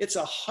mistake. It's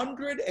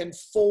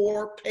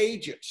 104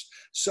 pages.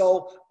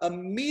 So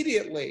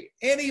immediately,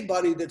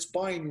 anybody that's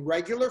buying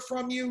regular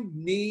from you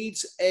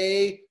needs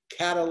a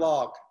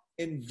catalog.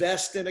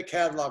 Invest in a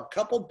catalog. A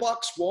couple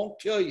bucks won't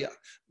kill you,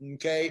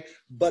 okay?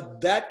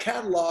 But that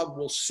catalog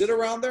will sit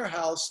around their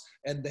house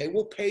and they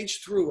will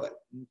page through it,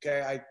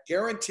 okay? I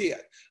guarantee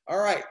it. All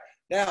right.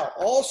 Now,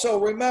 also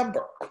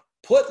remember,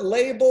 put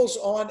labels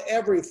on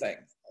everything.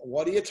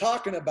 What are you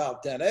talking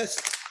about, Dennis?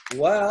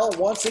 Well,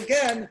 once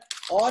again,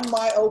 on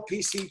my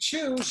OPC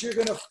Choose, you're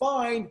going to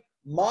find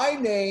my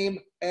name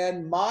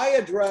and my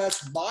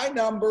address, my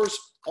numbers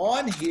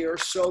on here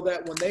so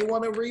that when they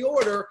want to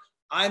reorder,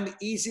 I'm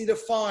easy to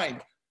find.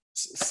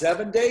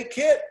 7-day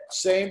kit,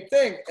 same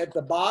thing. At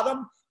the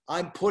bottom,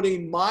 I'm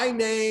putting my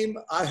name,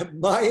 I have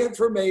my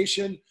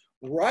information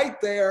right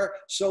there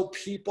so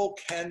people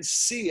can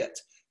see it.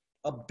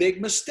 A big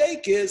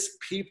mistake is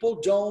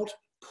people don't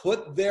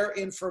put their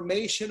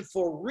information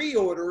for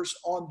reorders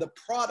on the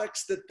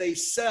products that they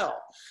sell.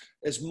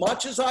 As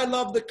much as I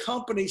love the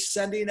company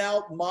sending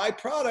out my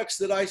products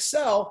that I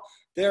sell,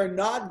 they're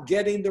not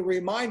getting the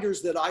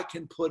reminders that I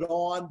can put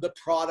on the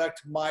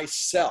product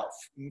myself,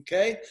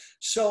 okay?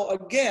 So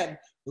again,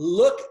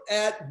 look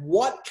at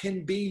what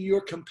can be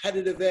your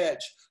competitive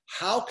edge.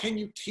 How can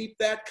you keep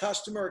that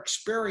customer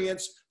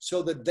experience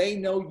so that they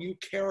know you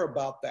care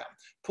about them?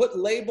 Put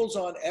labels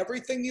on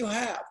everything you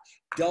have.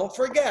 Don't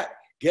forget,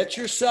 get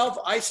yourself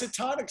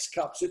isotonics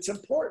cups. It's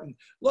important.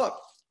 Look,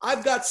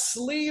 I've got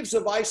sleeves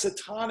of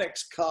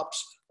isotonics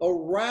cups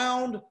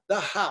around the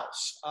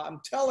house.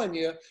 I'm telling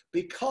you,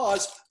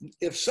 because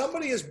if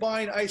somebody is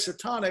buying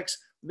isotonics,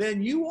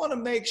 then you want to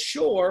make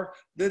sure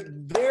that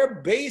they're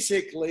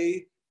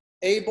basically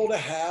able to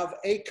have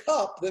a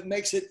cup that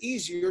makes it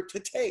easier to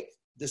take.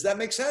 Does that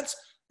make sense?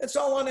 It's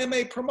all on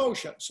MA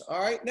Promotions. All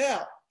right,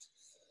 now,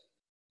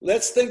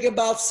 let's think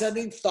about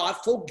sending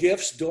thoughtful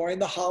gifts during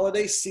the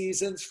holiday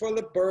seasons for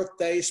the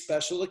birthday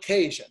special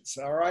occasions.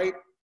 All right,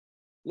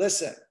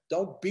 listen,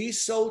 don't be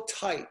so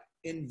tight.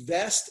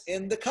 Invest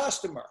in the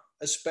customer,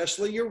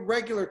 especially your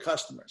regular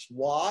customers.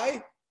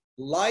 Why?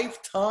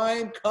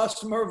 Lifetime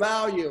customer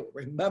value.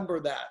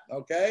 Remember that,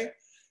 okay?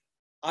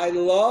 I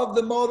love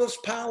the Motives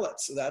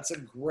palettes. That's a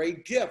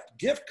great gift.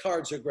 Gift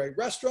cards are great.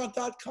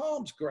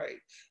 Restaurant.com's great.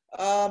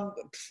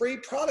 Free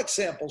product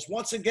samples.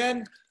 Once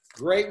again,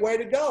 great way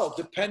to go,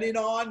 depending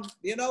on,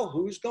 you know,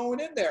 who's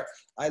going in there.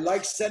 I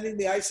like sending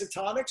the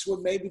isotonics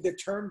with maybe the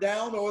turn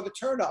down or the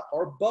turn up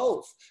or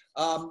both.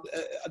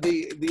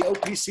 The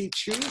OPC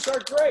Choose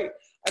are great.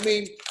 I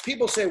mean,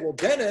 people say, well,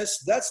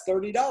 Dennis, that's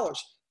 $30.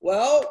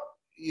 Well,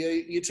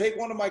 you take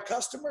one of my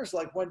customers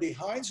like Wendy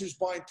Hines, who's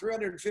buying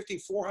 $350,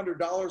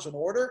 $400 an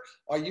order.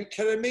 Are you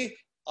kidding me?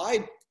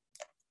 I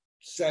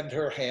send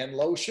her hand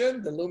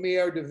lotion, the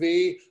Lumiere de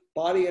Vie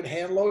body and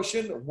hand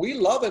lotion. We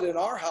love it in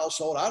our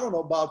household. I don't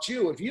know about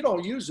you. If you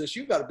don't use this,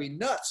 you've got to be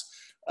nuts.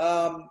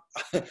 Lauren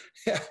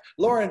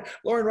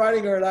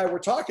Reidinger and I were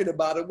talking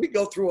about it. We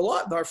go through a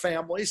lot in our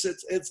families.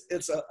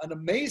 It's an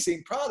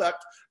amazing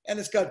product, and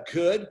it's got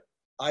good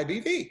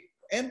IBV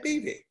and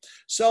BV.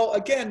 So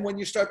again, when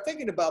you start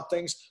thinking about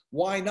things,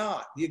 why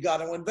not? You got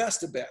to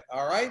invest a bit,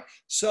 all right?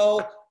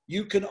 So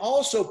you can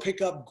also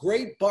pick up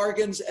great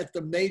bargains at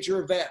the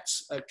major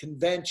events,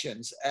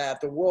 conventions,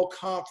 at the World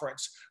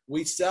Conference.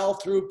 We sell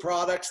through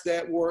products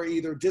that were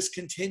either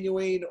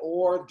discontinuing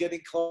or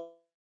getting close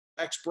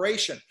to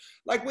expiration.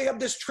 Like we have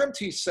this trim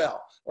tea sale,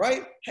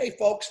 right? Hey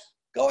folks,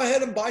 go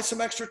ahead and buy some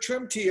extra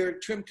trim tea or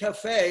trim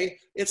cafe.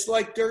 It's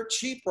like dirt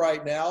cheap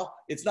right now.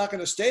 It's not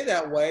going to stay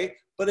that way,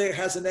 but it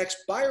has an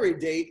expiry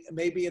date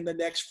maybe in the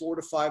next 4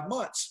 to 5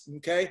 months,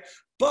 okay?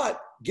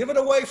 But give it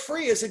away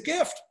free as a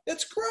gift.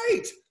 It's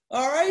great.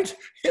 All right,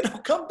 it'll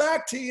come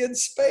back to you in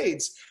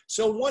spades.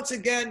 So once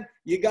again,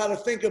 you got to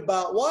think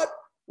about what?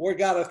 We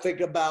got to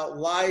think about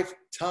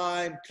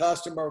lifetime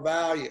customer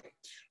value.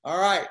 All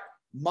right,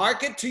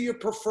 market to your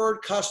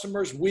preferred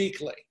customers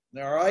weekly.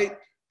 All right,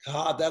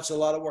 God, that's a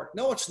lot of work.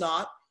 No, it's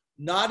not.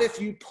 Not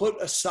if you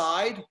put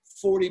aside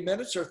 40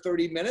 minutes or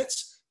 30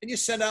 minutes and you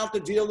send out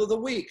the deal of the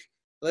week.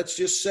 Let's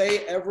just say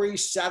every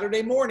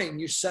Saturday morning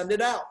you send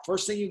it out.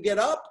 First thing you get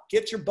up,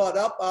 get your butt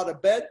up out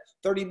of bed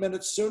 30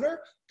 minutes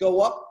sooner,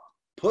 go up,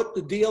 put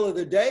the deal of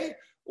the day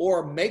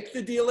or make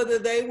the deal of the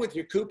day with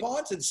your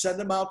coupons and send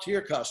them out to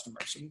your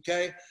customers,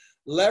 okay?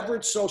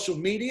 Leverage social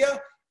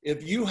media.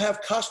 If you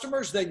have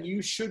customers, then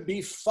you should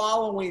be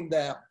following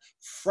them,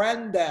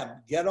 friend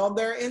them, get on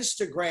their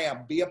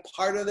Instagram, be a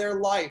part of their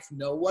life,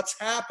 know what's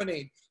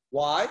happening.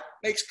 Why?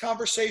 Makes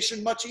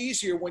conversation much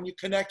easier when you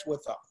connect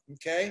with them,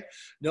 okay?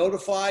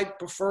 Notify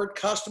preferred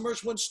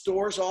customers when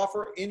stores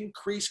offer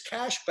increased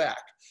cash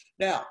back.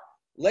 Now,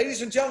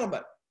 ladies and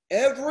gentlemen,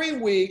 every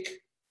week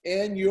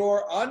in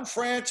your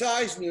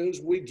UnFranchise news,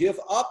 we give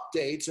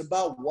updates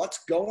about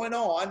what's going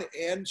on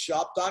in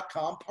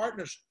Shop.com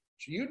partners.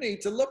 So you need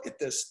to look at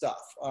this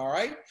stuff, all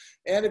right?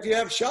 And if you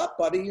have Shop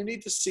Buddy, you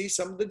need to see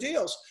some of the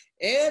deals.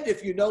 And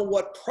if you know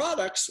what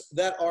products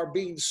that are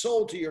being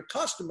sold to your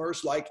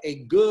customers, like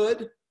a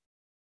good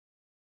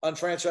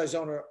unfranchised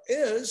owner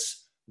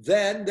is,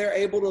 then they're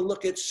able to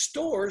look at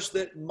stores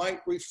that might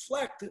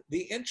reflect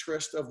the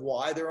interest of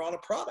why they're on a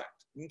product,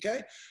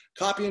 okay?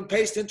 Copy and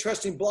paste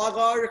interesting blog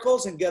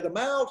articles and get them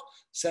out.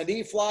 Send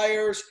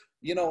e-flyers.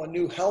 You know, a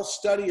new health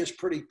study is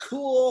pretty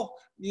cool.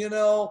 You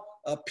know,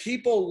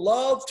 people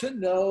love to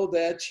know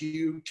that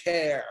you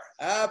care.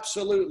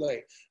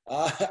 Absolutely.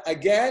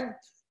 Again,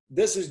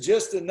 this is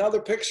just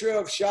another picture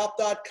of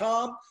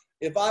shop.com.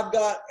 If I've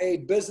got a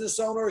business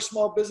owner, a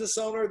small business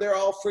owner, they're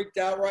all freaked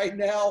out right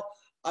now.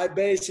 I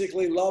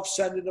basically love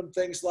sending them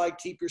things like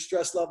keep your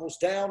stress levels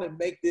down and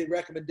make the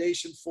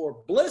recommendation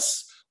for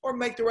Bliss, or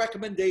make the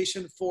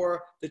recommendation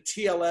for the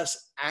TLS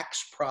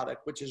Axe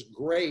product, which is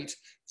great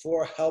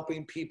for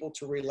helping people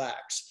to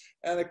relax.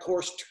 And of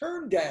course,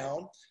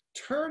 Isotonics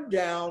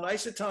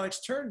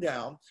Turn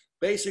Down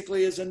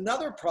basically is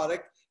another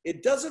product.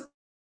 It doesn't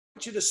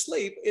put you to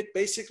sleep. It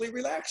basically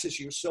relaxes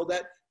you so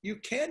that you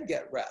can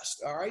get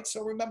rest. All right,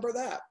 so remember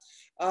that.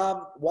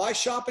 Why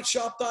shop at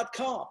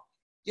shop.com?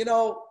 You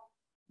know,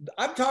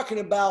 I'm talking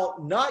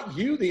about not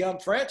you, the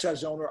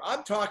unfranchised owner.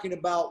 I'm talking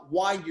about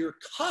why your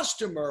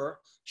customer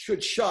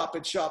should shop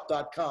at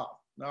shop.com.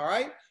 All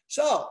right,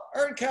 so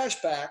earn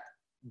cash back,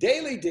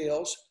 daily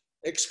deals,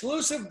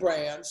 exclusive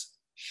brands,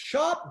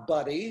 Shop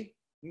Buddy.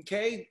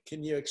 Okay,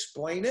 can you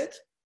explain it?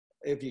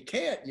 If you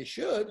can't, you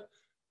should.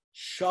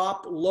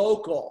 Shop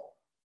local.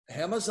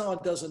 Amazon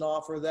doesn't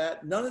offer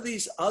that. None of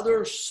these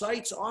other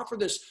sites offer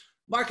this.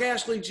 Mark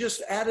Ashley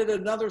just added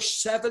another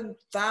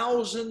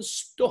 7,000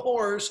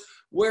 stores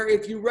where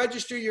if you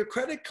register your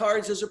credit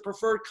cards as a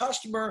preferred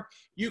customer,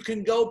 you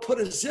can go put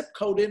a zip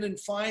code in and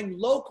find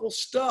local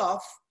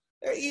stuff.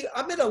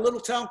 I'm in a little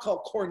town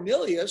called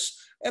Cornelius,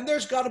 and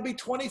there's got to be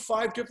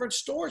 25 different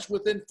stores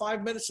within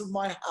 5 minutes of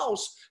my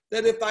house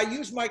that if I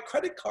use my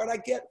credit card, I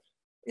get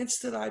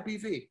instant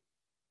IBV.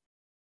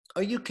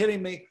 Are you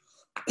kidding me?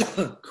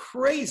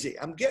 Crazy.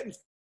 I'm getting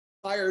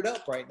fired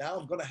up right now.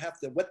 I'm going to have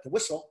to wet the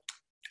whistle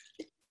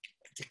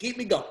to keep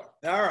me going.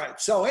 All right.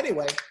 So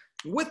anyway,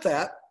 with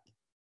that,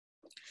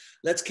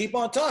 let's keep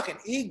on talking.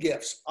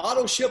 E-gifts.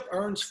 Auto ship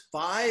earns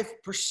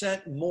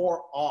 5%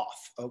 more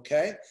off.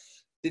 Okay.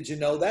 Did you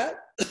know that?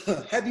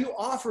 Have you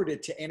offered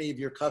it to any of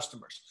your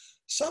customers?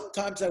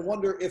 Sometimes I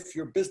wonder if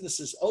your business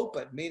is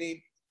open,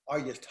 meaning, are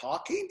you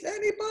talking to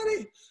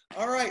anybody?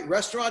 All right,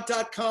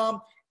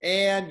 restaurant.com,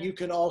 and you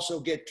can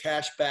also get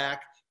cash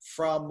back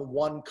from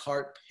one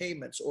cart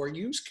payments or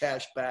use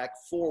cash back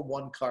for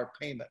one cart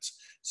payments.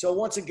 So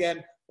once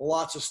again,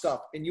 lots of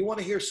stuff. And you want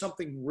to hear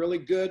something really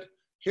good?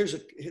 Here's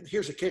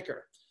a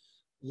kicker.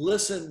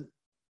 Listen,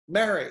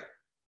 Mary,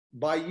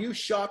 by you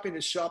shopping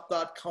at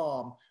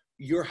shop.com,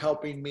 you're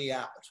helping me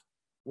out.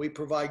 We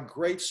provide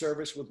great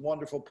service with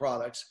wonderful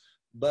products,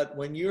 but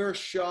when you're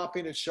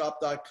shopping at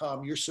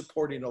shop.com, you're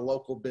supporting a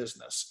local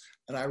business,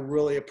 and I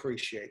really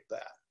appreciate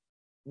that.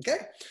 Okay?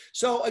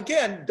 So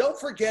again, don't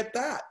forget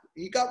that.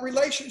 You got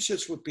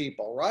relationships with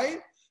people, right?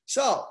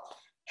 So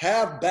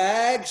have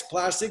bags,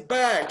 plastic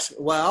bags.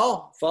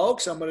 Well,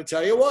 folks, I'm going to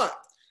tell you what.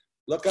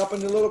 Look up in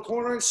the little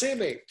corner and see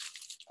me.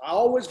 I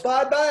always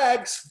buy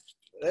bags.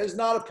 There's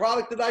not a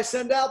product that I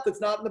send out that's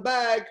not in the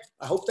bag.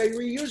 I hope they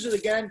reuse it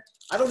again.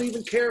 I don't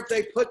even care if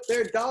they put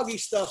their doggy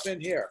stuff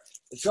in here.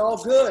 It's all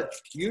good.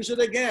 Use it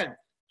again.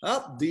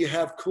 Oh, do you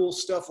have cool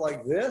stuff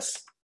like this?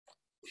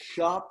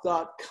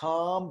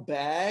 Shop.com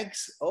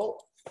bags. Oh,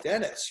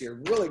 Dennis,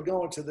 you're really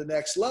going to the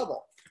next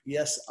level.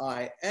 Yes,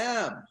 I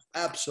am.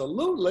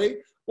 Absolutely.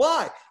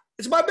 Why?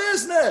 It's my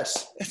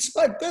business. It's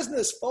my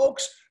business,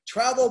 folks.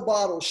 Travel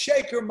bottles,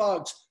 shaker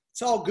mugs.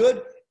 It's all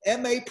good.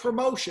 MA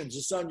Promotions.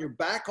 It's on your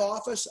back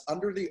office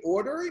under the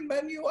ordering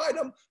menu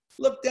item.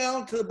 Look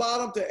down to the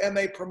bottom to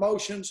MA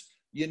Promotions.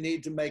 You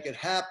need to make it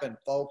happen,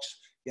 folks.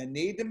 You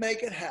need to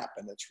make it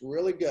happen. It's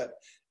really good.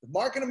 If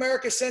Market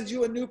America sends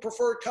you a new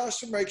preferred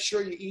customer, make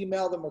sure you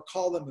email them or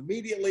call them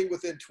immediately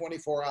within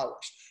 24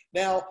 hours.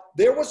 Now,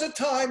 there was a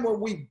time when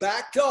we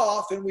backed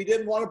off and we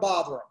didn't want to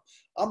bother them.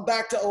 I'm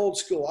back to old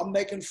school. I'm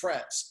making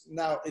friends.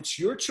 Now, it's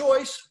your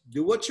choice.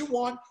 Do what you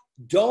want.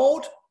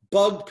 Don't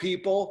bug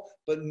people,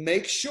 but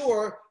make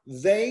sure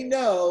they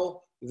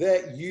know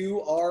that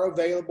you are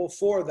available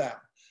for them.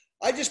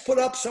 I just put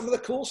up some of the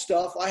cool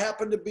stuff. I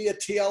happen to be a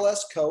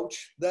TLS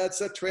coach.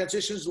 That's a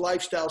Transitions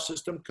Lifestyle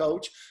System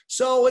coach.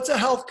 So it's a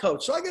health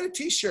coach. So I got a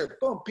t-shirt.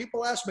 Boom.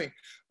 People ask me,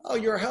 oh,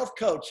 you're a health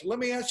coach. Let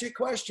me ask you a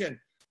question.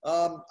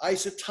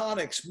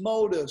 isotonics,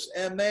 motives,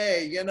 MA,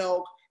 you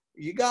know,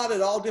 you got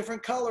it, all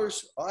different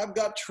colors. I've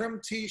got trim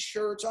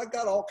t-shirts. I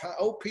got all kinds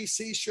of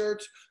OPC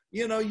shirts,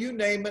 you know, you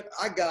name it,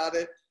 I got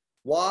it.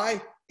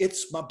 Why?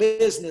 It's my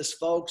business,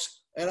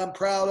 folks, and I'm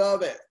proud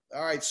of it.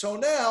 All right, so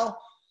now,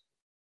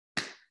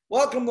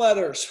 welcome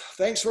letters.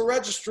 Thanks for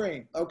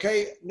registering.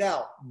 Okay,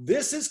 now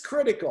this is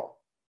critical.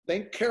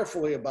 Think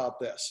carefully about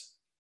this.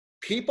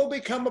 People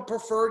become a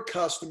preferred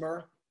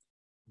customer.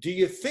 Do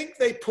you think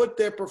they put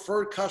their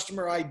preferred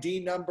customer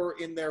ID number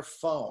in their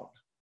phone?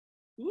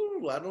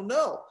 Ooh, I don't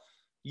know.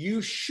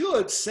 You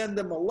should send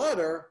them a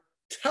letter,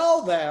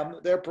 tell them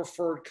their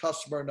preferred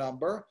customer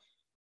number,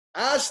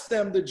 ask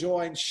them to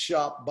join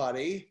Shop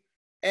Buddy,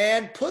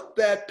 and put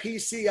that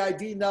PC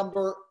ID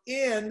number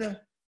in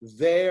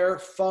their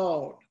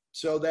phone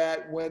so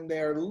that when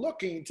they're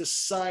looking to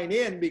sign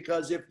in,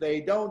 because if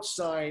they don't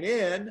sign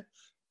in,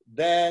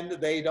 then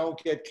they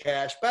don't get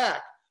cash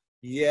back.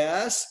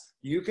 Yes,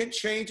 you can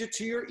change it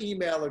to your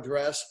email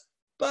address,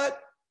 but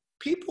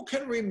people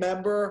can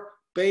remember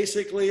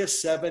basically a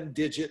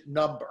 7-digit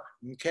number,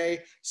 okay?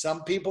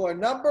 Some people are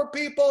number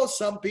people,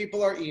 some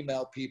people are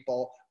email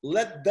people.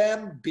 Let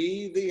them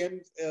be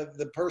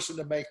the person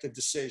to make the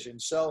decision.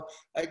 So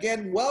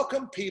again,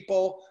 welcome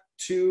people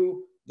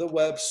to the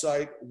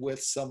website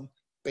with some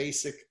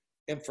basic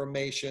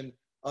information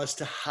as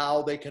to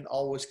how they can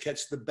always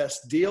catch the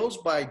best deals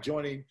by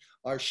joining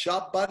our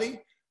Shop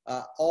Buddy.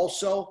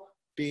 Also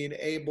being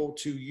able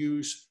to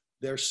use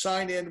their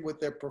sign-in with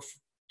their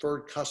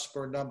preferred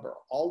customer number.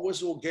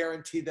 Always will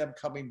guarantee them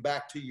coming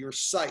back to your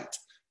site.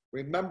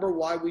 Remember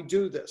why we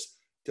do this,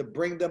 to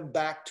bring them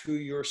back to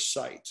your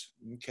site.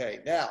 Okay,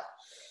 now,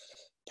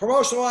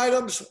 promotional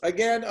items,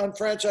 again,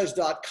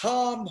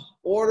 UnFranchise.com,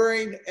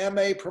 ordering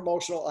MA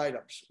promotional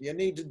items. You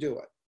need to do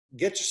it.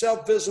 Get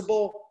yourself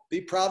visible,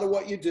 be proud of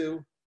what you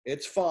do.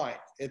 It's fine,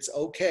 it's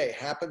okay,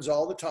 happens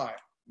all the time,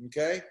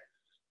 okay?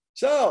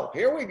 So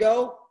here we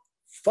go,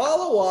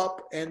 follow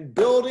up and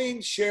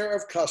building share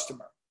of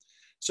customer.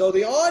 So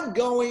the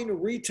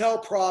ongoing retail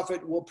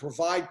profit will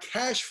provide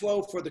cash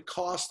flow for the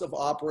cost of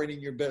operating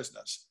your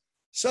business.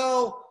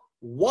 So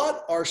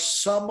what are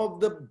some of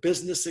the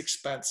business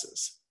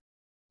expenses?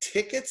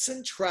 Tickets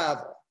and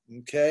travel,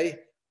 okay?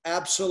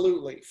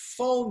 Absolutely.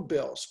 Phone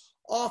bills,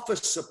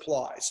 office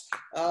supplies.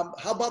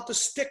 How about the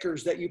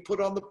stickers that you put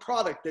on the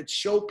product that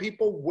show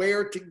people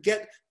where to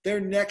get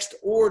their next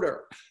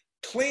order?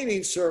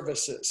 Cleaning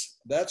services,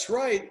 that's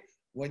right.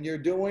 When you're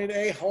doing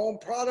a home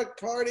product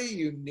party,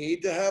 you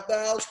need to have the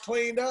house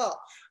cleaned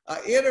up.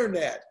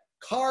 Internet,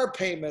 car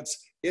payments.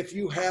 If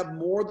you have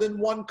more than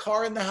one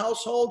car in the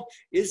household,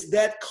 is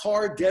that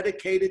car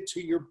dedicated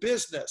to your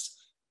business?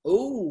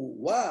 Oh,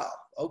 wow.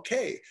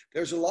 Okay.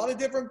 There's a lot of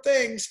different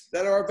things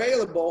that are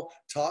available.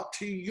 Talk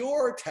to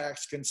your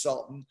tax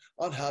consultant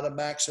on how to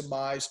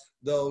maximize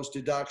those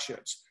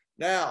deductions.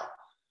 Now,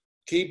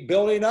 keep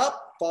building up,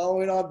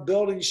 following on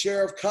building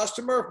share of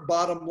customer.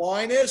 Bottom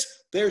line is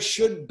there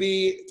should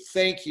be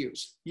thank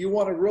yous. You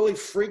want to really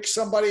freak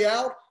somebody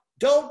out?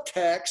 Don't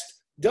text,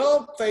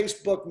 don't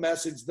Facebook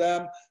message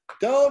them,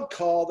 don't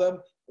call them.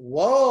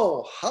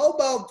 Whoa, how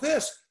about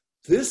this?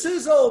 This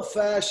is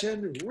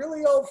old-fashioned,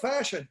 really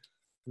old-fashioned.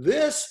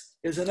 This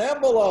is an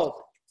envelope,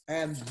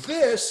 and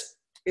this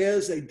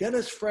is a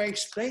Dennis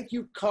Franks thank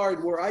you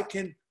card where I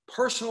can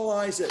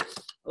personalize it.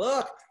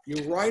 Look,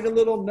 you write a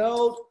little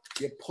note,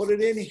 you put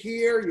it in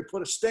here, you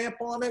put a stamp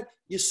on it,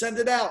 you send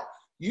it out.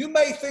 You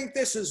may think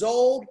this is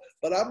old,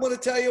 but I'm going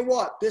to tell you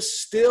what,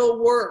 this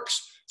still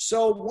works.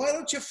 So why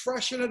don't you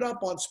freshen it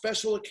up on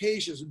special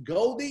occasions?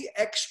 Go the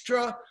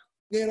extra,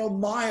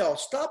 mile.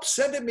 Stop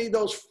sending me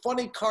those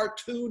funny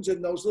cartoons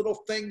and those little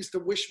things to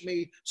wish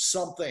me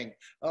something.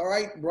 All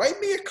right, write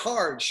me a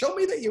card. Show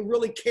me that you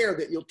really care,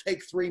 that you'll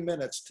take 3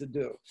 minutes to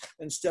do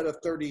instead of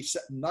 30,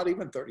 not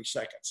even 30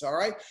 seconds. All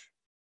right.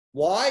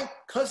 Why?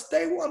 Because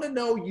they want to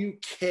know you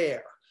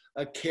care.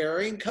 A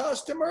caring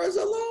customer is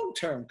a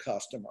long-term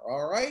customer,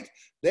 all right?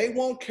 They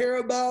won't care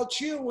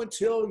about you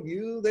until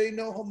they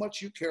know how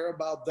much you care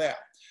about them.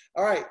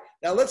 All right,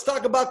 now let's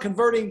talk about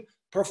converting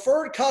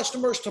preferred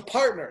customers to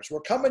partners.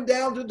 We're coming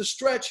down to the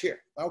stretch here,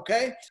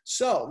 okay?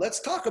 So let's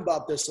talk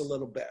about this a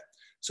little bit.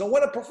 So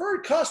when a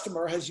preferred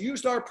customer has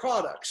used our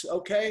products,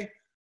 okay,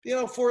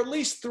 for at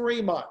least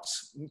 3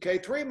 months, okay,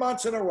 3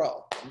 months in a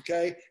row,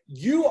 okay,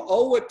 you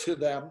owe it to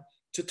them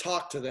to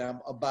talk to them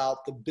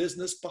about the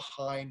business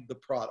behind the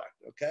product,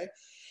 okay?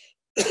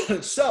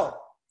 So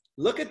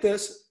look at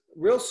this,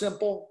 real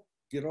simple.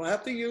 You don't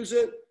have to use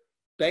it.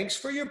 Thanks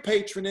for your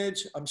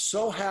patronage. I'm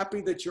so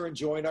happy that you're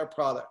enjoying our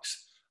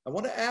products. I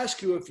want to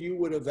ask you if you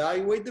would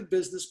evaluate the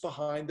business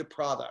behind the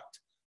product.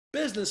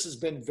 Business has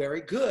been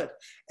very good,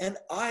 and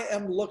I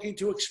am looking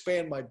to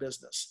expand my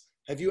business.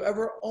 Have you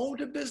ever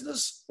owned a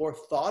business or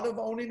thought of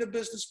owning a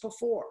business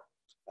before?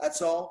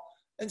 That's all,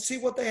 and see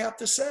what they have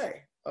to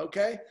say,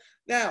 okay?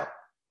 Now,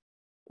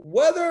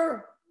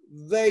 whether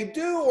they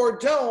do or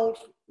don't,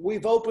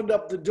 we've opened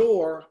up the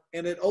door,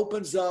 and it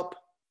opens up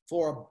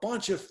for a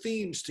bunch of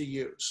themes to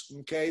use,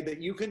 okay, that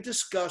you can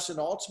discuss, and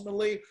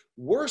ultimately,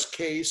 worst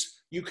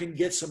case, you can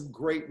get some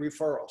great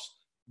referrals.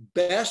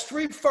 Best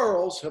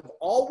referrals have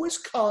always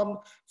come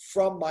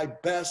from my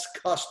best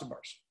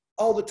customers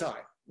all the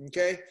time,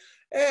 okay?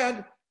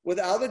 And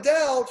without a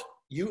doubt,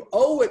 you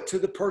owe it to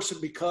the person,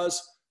 because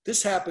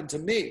this happened to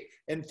me.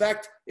 In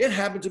fact, it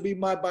happened to be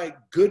my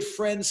good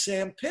friend,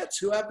 Sam Pitts,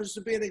 who happens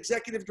to be an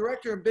executive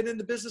director and been in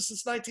the business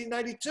since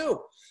 1992.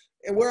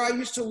 And where I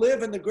used to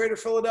live in the greater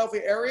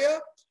Philadelphia area,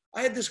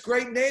 I had this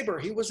great neighbor.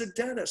 He was a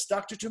dentist,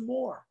 Dr.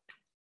 Demore.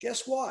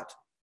 Guess what?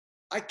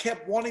 I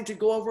kept wanting to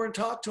go over and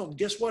talk to him.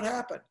 Guess what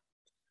happened?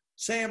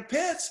 Sam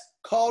Pitts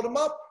called him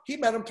up. He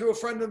met him through a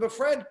friend of a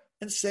friend.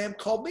 And Sam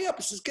called me up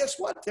and says, guess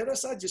what,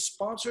 Dennis? I just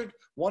sponsored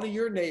one of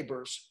your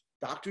neighbors,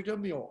 Dr.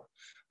 Demore.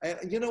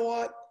 And you know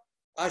what?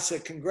 I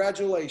said,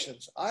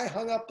 congratulations. I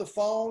hung up the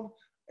phone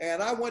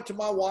and I went to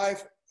my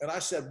wife and I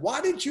said,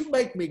 why didn't you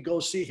make me go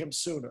see him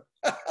sooner?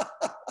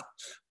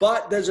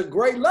 But there's a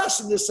great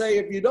lesson to say,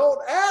 if you don't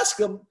ask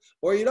them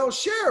or you don't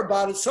share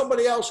about it,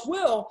 somebody else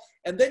will.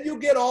 And then you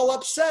get all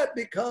upset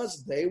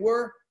because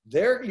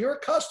they're your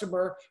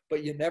customer,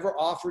 but you never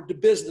offered the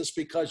business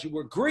because you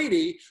were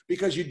greedy,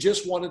 because you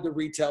just wanted the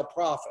retail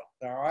profit.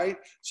 All right.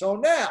 So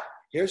now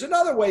here's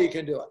another way you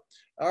can do it.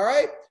 All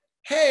right.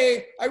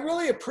 Hey, I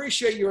really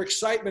appreciate your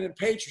excitement and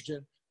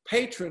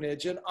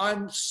patronage, and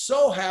I'm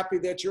so happy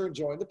that you're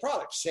enjoying the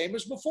product. Same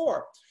as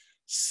before.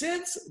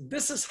 Since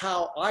this is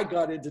how I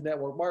got into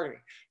network marketing,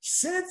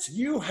 since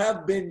you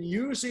have been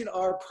using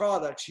our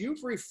products,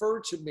 you've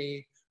referred to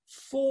me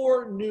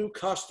 4 new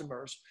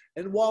customers.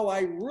 And while I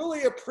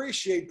really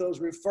appreciate those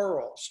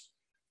referrals,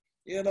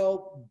 you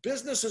know,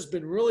 business has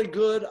been really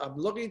good. I'm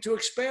looking to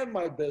expand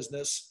my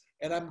business,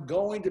 and I'm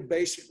going to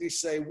basically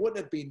say,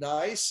 wouldn't it be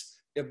nice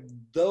if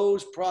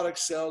those product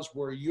sales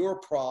were your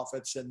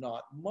profits and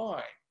not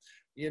mine?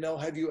 You know,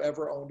 have you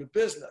ever owned a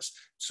business?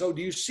 So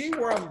do you see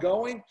where I'm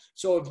going?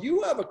 So if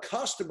you have a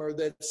customer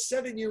that's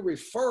sending you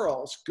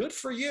referrals, good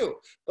for you.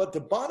 But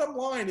the bottom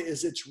line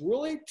is, it's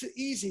really too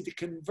easy to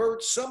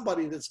convert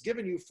somebody that's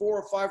given you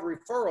 4 or 5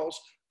 referrals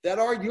that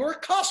are your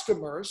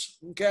customers,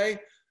 okay,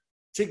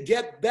 to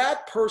get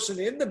that person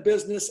in the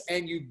business,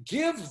 and you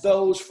give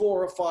those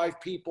 4 or 5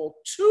 people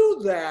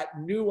to that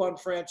new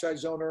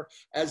UnFranchise owner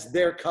as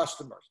their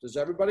customers. Does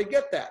everybody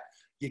get that?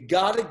 You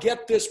got to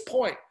get this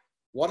point.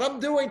 What I'm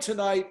doing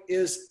tonight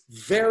is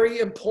very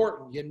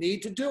important. You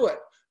need to do it.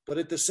 But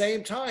at the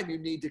same time, you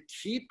need to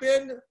keep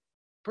in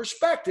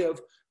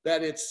perspective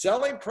that it's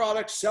selling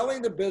products,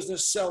 selling the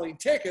business, selling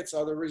tickets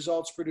are the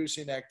results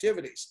producing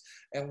activities.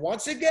 And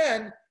once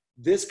again,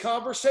 this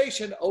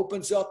conversation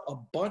opens up a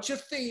bunch of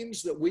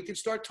themes that we can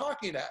start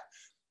talking at.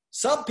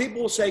 Some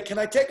people will say, can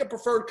I take a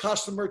preferred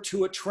customer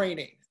to a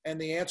training? And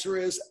the answer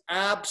is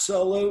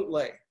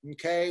absolutely.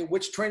 Okay,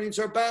 which trainings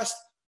are best?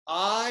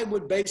 I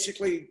would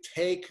basically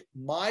take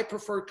my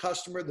preferred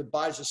customer that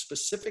buys a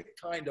specific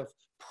kind of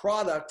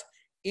product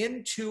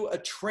into a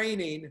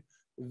training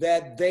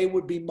that they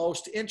would be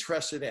most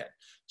interested in.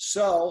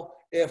 So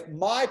if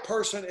my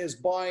person is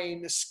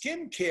buying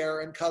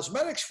skincare and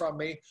cosmetics from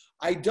me,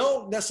 I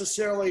don't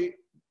necessarily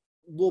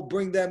will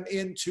bring them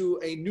into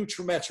a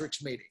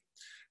Nutrimetrics meeting.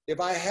 If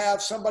I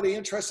have somebody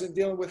interested in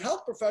dealing with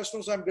health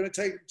professionals, I'm going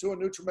to take them to a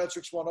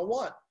Nutrimetrics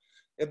 101.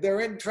 If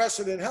they're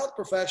interested in health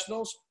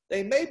professionals,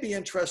 they may be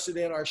interested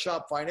in our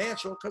Shop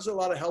Financial, because a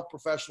lot of health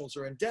professionals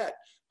are in debt,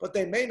 but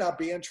they may not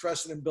be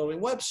interested in building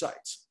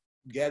websites.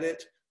 Get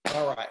it?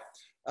 All right.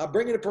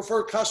 Bringing a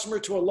preferred customer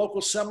to a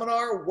local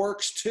seminar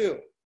works too.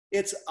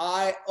 It's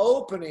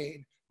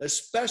eye-opening,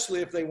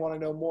 especially if they want to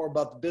know more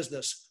about the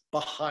business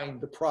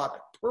behind the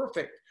product.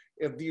 Perfect.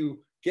 If you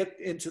get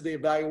into the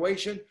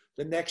evaluation,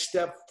 the next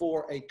step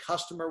for a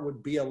customer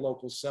would be a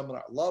local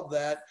seminar. Love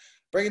that.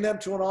 Bringing them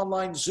to an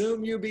online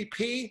Zoom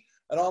UBP,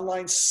 an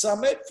online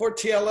summit for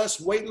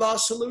TLS weight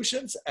loss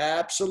solutions,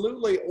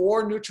 absolutely,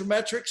 or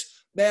Nutrimetrics.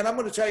 Man, I'm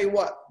going to tell you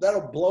what,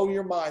 that'll blow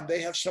your mind.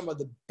 They have some of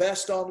the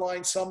best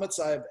online summits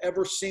I have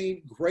ever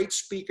seen. Great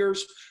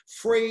speakers,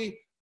 free,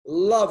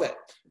 love it.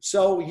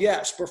 So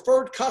yes,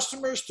 preferred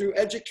customers through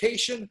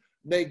education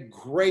make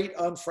great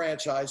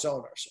UnFranchise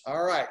owners.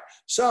 All right,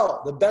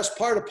 so the best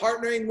part of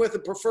partnering with a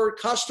preferred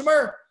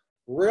customer,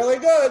 really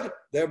good.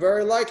 They're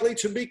very likely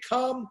to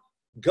become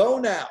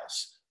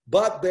go-nows,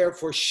 but they're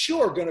for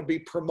sure going to be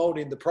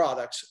promoting the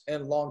products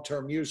and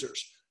long-term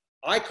users.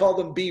 I call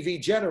them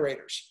BV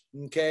generators,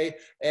 okay?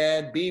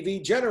 And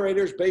BV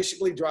generators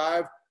basically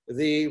drive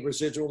the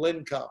residual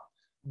income.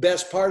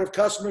 Best part of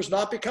customers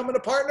not becoming a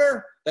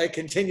partner, they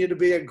continue to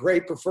be a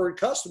great preferred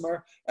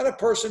customer and a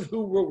person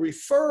who will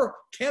refer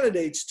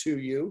candidates to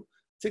you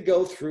to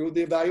go through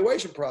the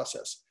evaluation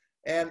process.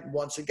 And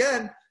once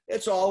again,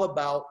 it's all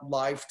about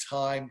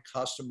lifetime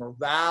customer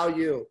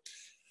value.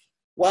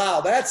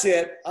 Wow, that's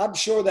it. I'm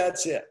sure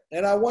that's it.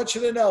 And I want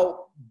you to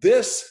know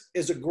this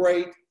is a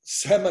great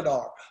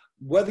seminar.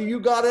 whether you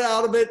got it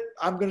out of it,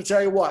 I'm going to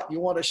tell you what, you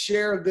want to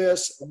share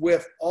this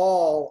with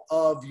all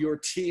of your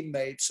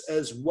teammates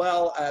as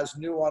well as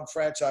new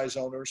UnFranchise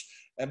owners.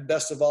 And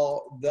best of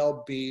all,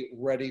 they'll be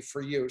ready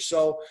for you.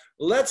 So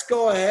let's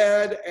go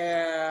ahead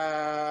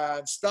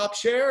and stop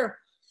share,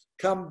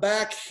 come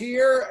back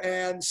here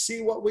and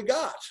see what we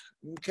got.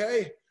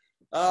 Okay.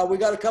 We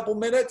got a couple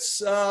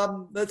minutes.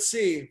 Let's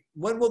see.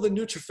 When will the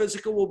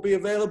Nutri-Physical will be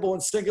available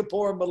in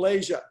Singapore and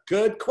Malaysia?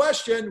 Good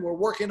question. We're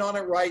working on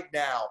it right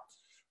now.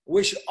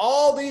 Wish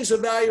all these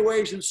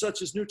evaluations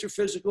such as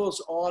Nutri-Physicals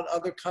on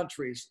other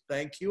countries.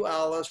 Thank you,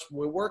 Alice.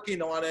 We're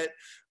working on it.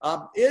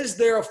 Is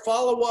there a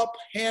follow-up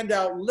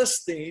handout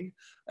listing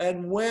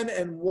and when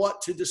and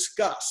what to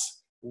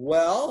discuss?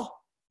 Well,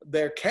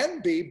 there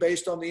can be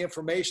based on the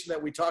information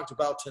that we talked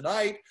about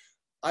tonight.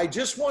 I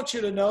just want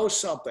you to know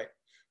something.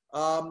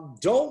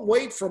 Don't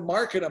wait for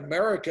Market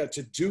America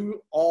to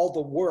do all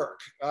the work.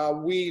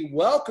 We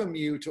welcome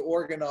you to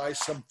organize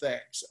some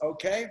things,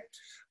 okay?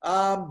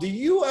 Do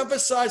you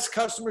emphasize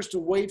customers to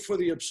wait for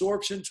the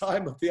absorption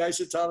time of the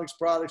isotonics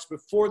products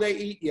before they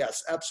eat?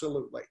 Yes,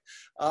 absolutely.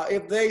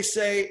 If they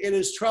say it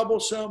is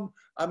troublesome,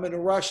 I'm in a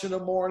rush in the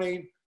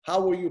morning, how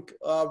will you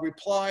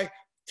reply?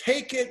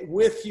 Take it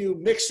with you,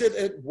 mix it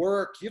at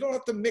work. You don't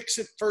have to mix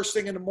it first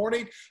thing in the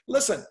morning.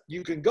 Listen,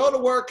 you can go to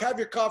work, have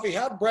your coffee,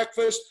 have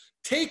breakfast,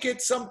 take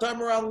it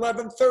sometime around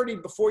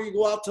 11:30 before you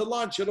go out to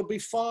lunch. It'll be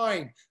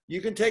fine. You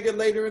can take it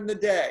later in the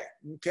day,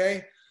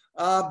 okay?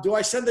 Do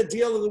I send the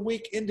deal of the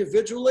week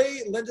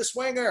individually? Linda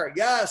Swanger,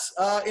 yes.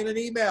 In an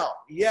email,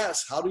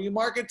 yes. How do you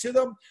market to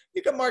them?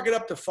 You can market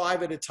up to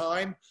 5 at a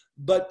time,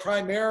 but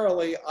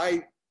primarily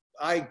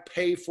I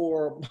pay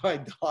for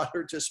my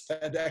daughter to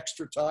spend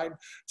extra time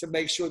to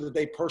make sure that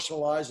they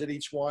personalize it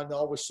each one.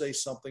 Always say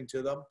something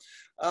to them.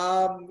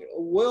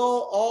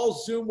 Will all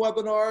Zoom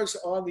webinars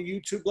on the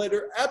YouTube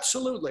later?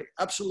 Absolutely,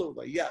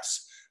 absolutely,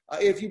 yes.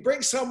 If you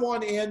bring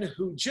someone in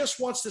who just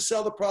wants to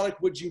sell the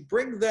product, would you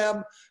bring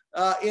them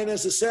in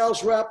as a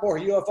sales rep or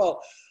UFO?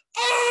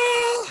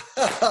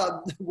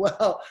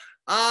 Well,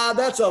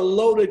 that's a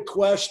loaded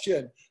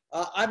question.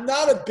 I'm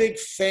not a big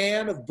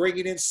fan of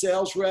bringing in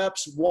sales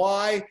reps.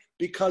 Why?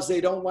 Because they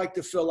don't like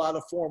to fill out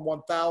a Form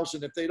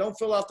 1000. If they don't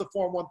fill out the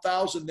Form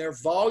 1000, their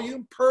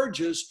volume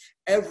purges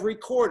every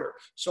quarter.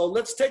 So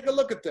let's take a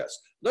look at this.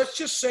 Let's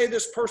just say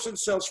this person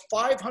sells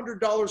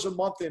 $500 a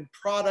month in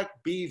product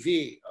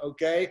BV,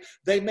 okay?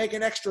 They make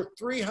an extra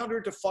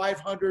 $300 to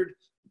 $500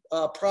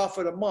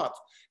 profit a month.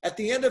 At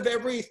the end of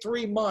every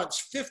 3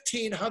 months,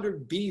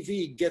 1,500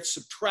 BV gets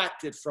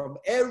subtracted from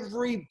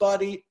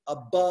everybody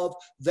above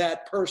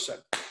that person.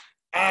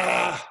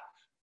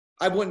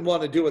 I wouldn't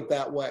want to do it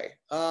that way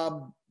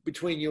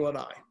between you and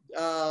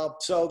I.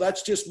 So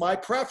that's just my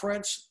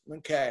preference.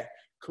 Okay,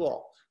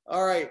 cool.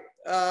 All right.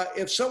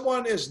 If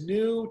someone is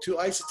new to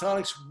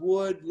isotonics,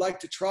 would like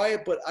to try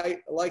it, but I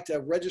like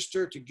to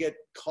register to get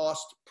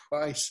cost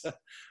price.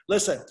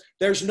 Listen,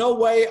 there's no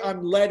way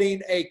I'm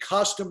letting a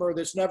customer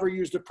that's never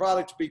used a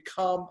product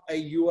become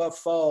a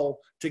UFO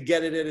to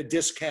get it at a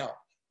discount.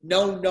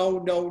 No, no,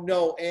 no,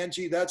 no,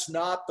 Angie, that's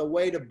not the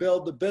way to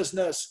build the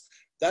business.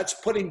 That's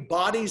putting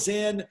bodies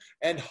in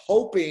and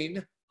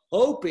hoping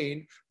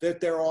that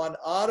they're on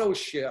auto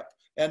ship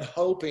and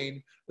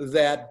hoping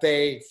that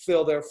they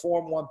fill their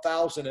Form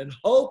 1000 and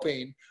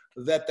hoping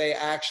that they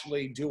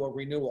actually do a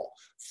renewal.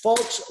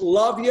 Folks,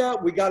 love you.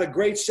 We got a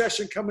great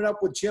session coming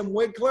up with Jim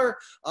Winkler.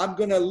 I'm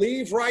going to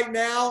leave right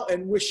now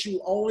and wish you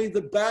only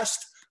the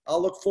best.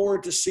 I'll look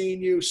forward to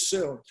seeing you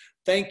soon.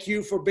 Thank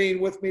you for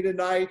being with me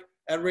tonight.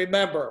 And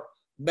remember,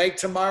 make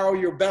tomorrow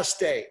your best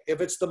day.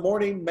 If it's the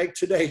morning, make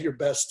today your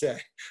best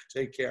day.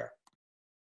 Take care.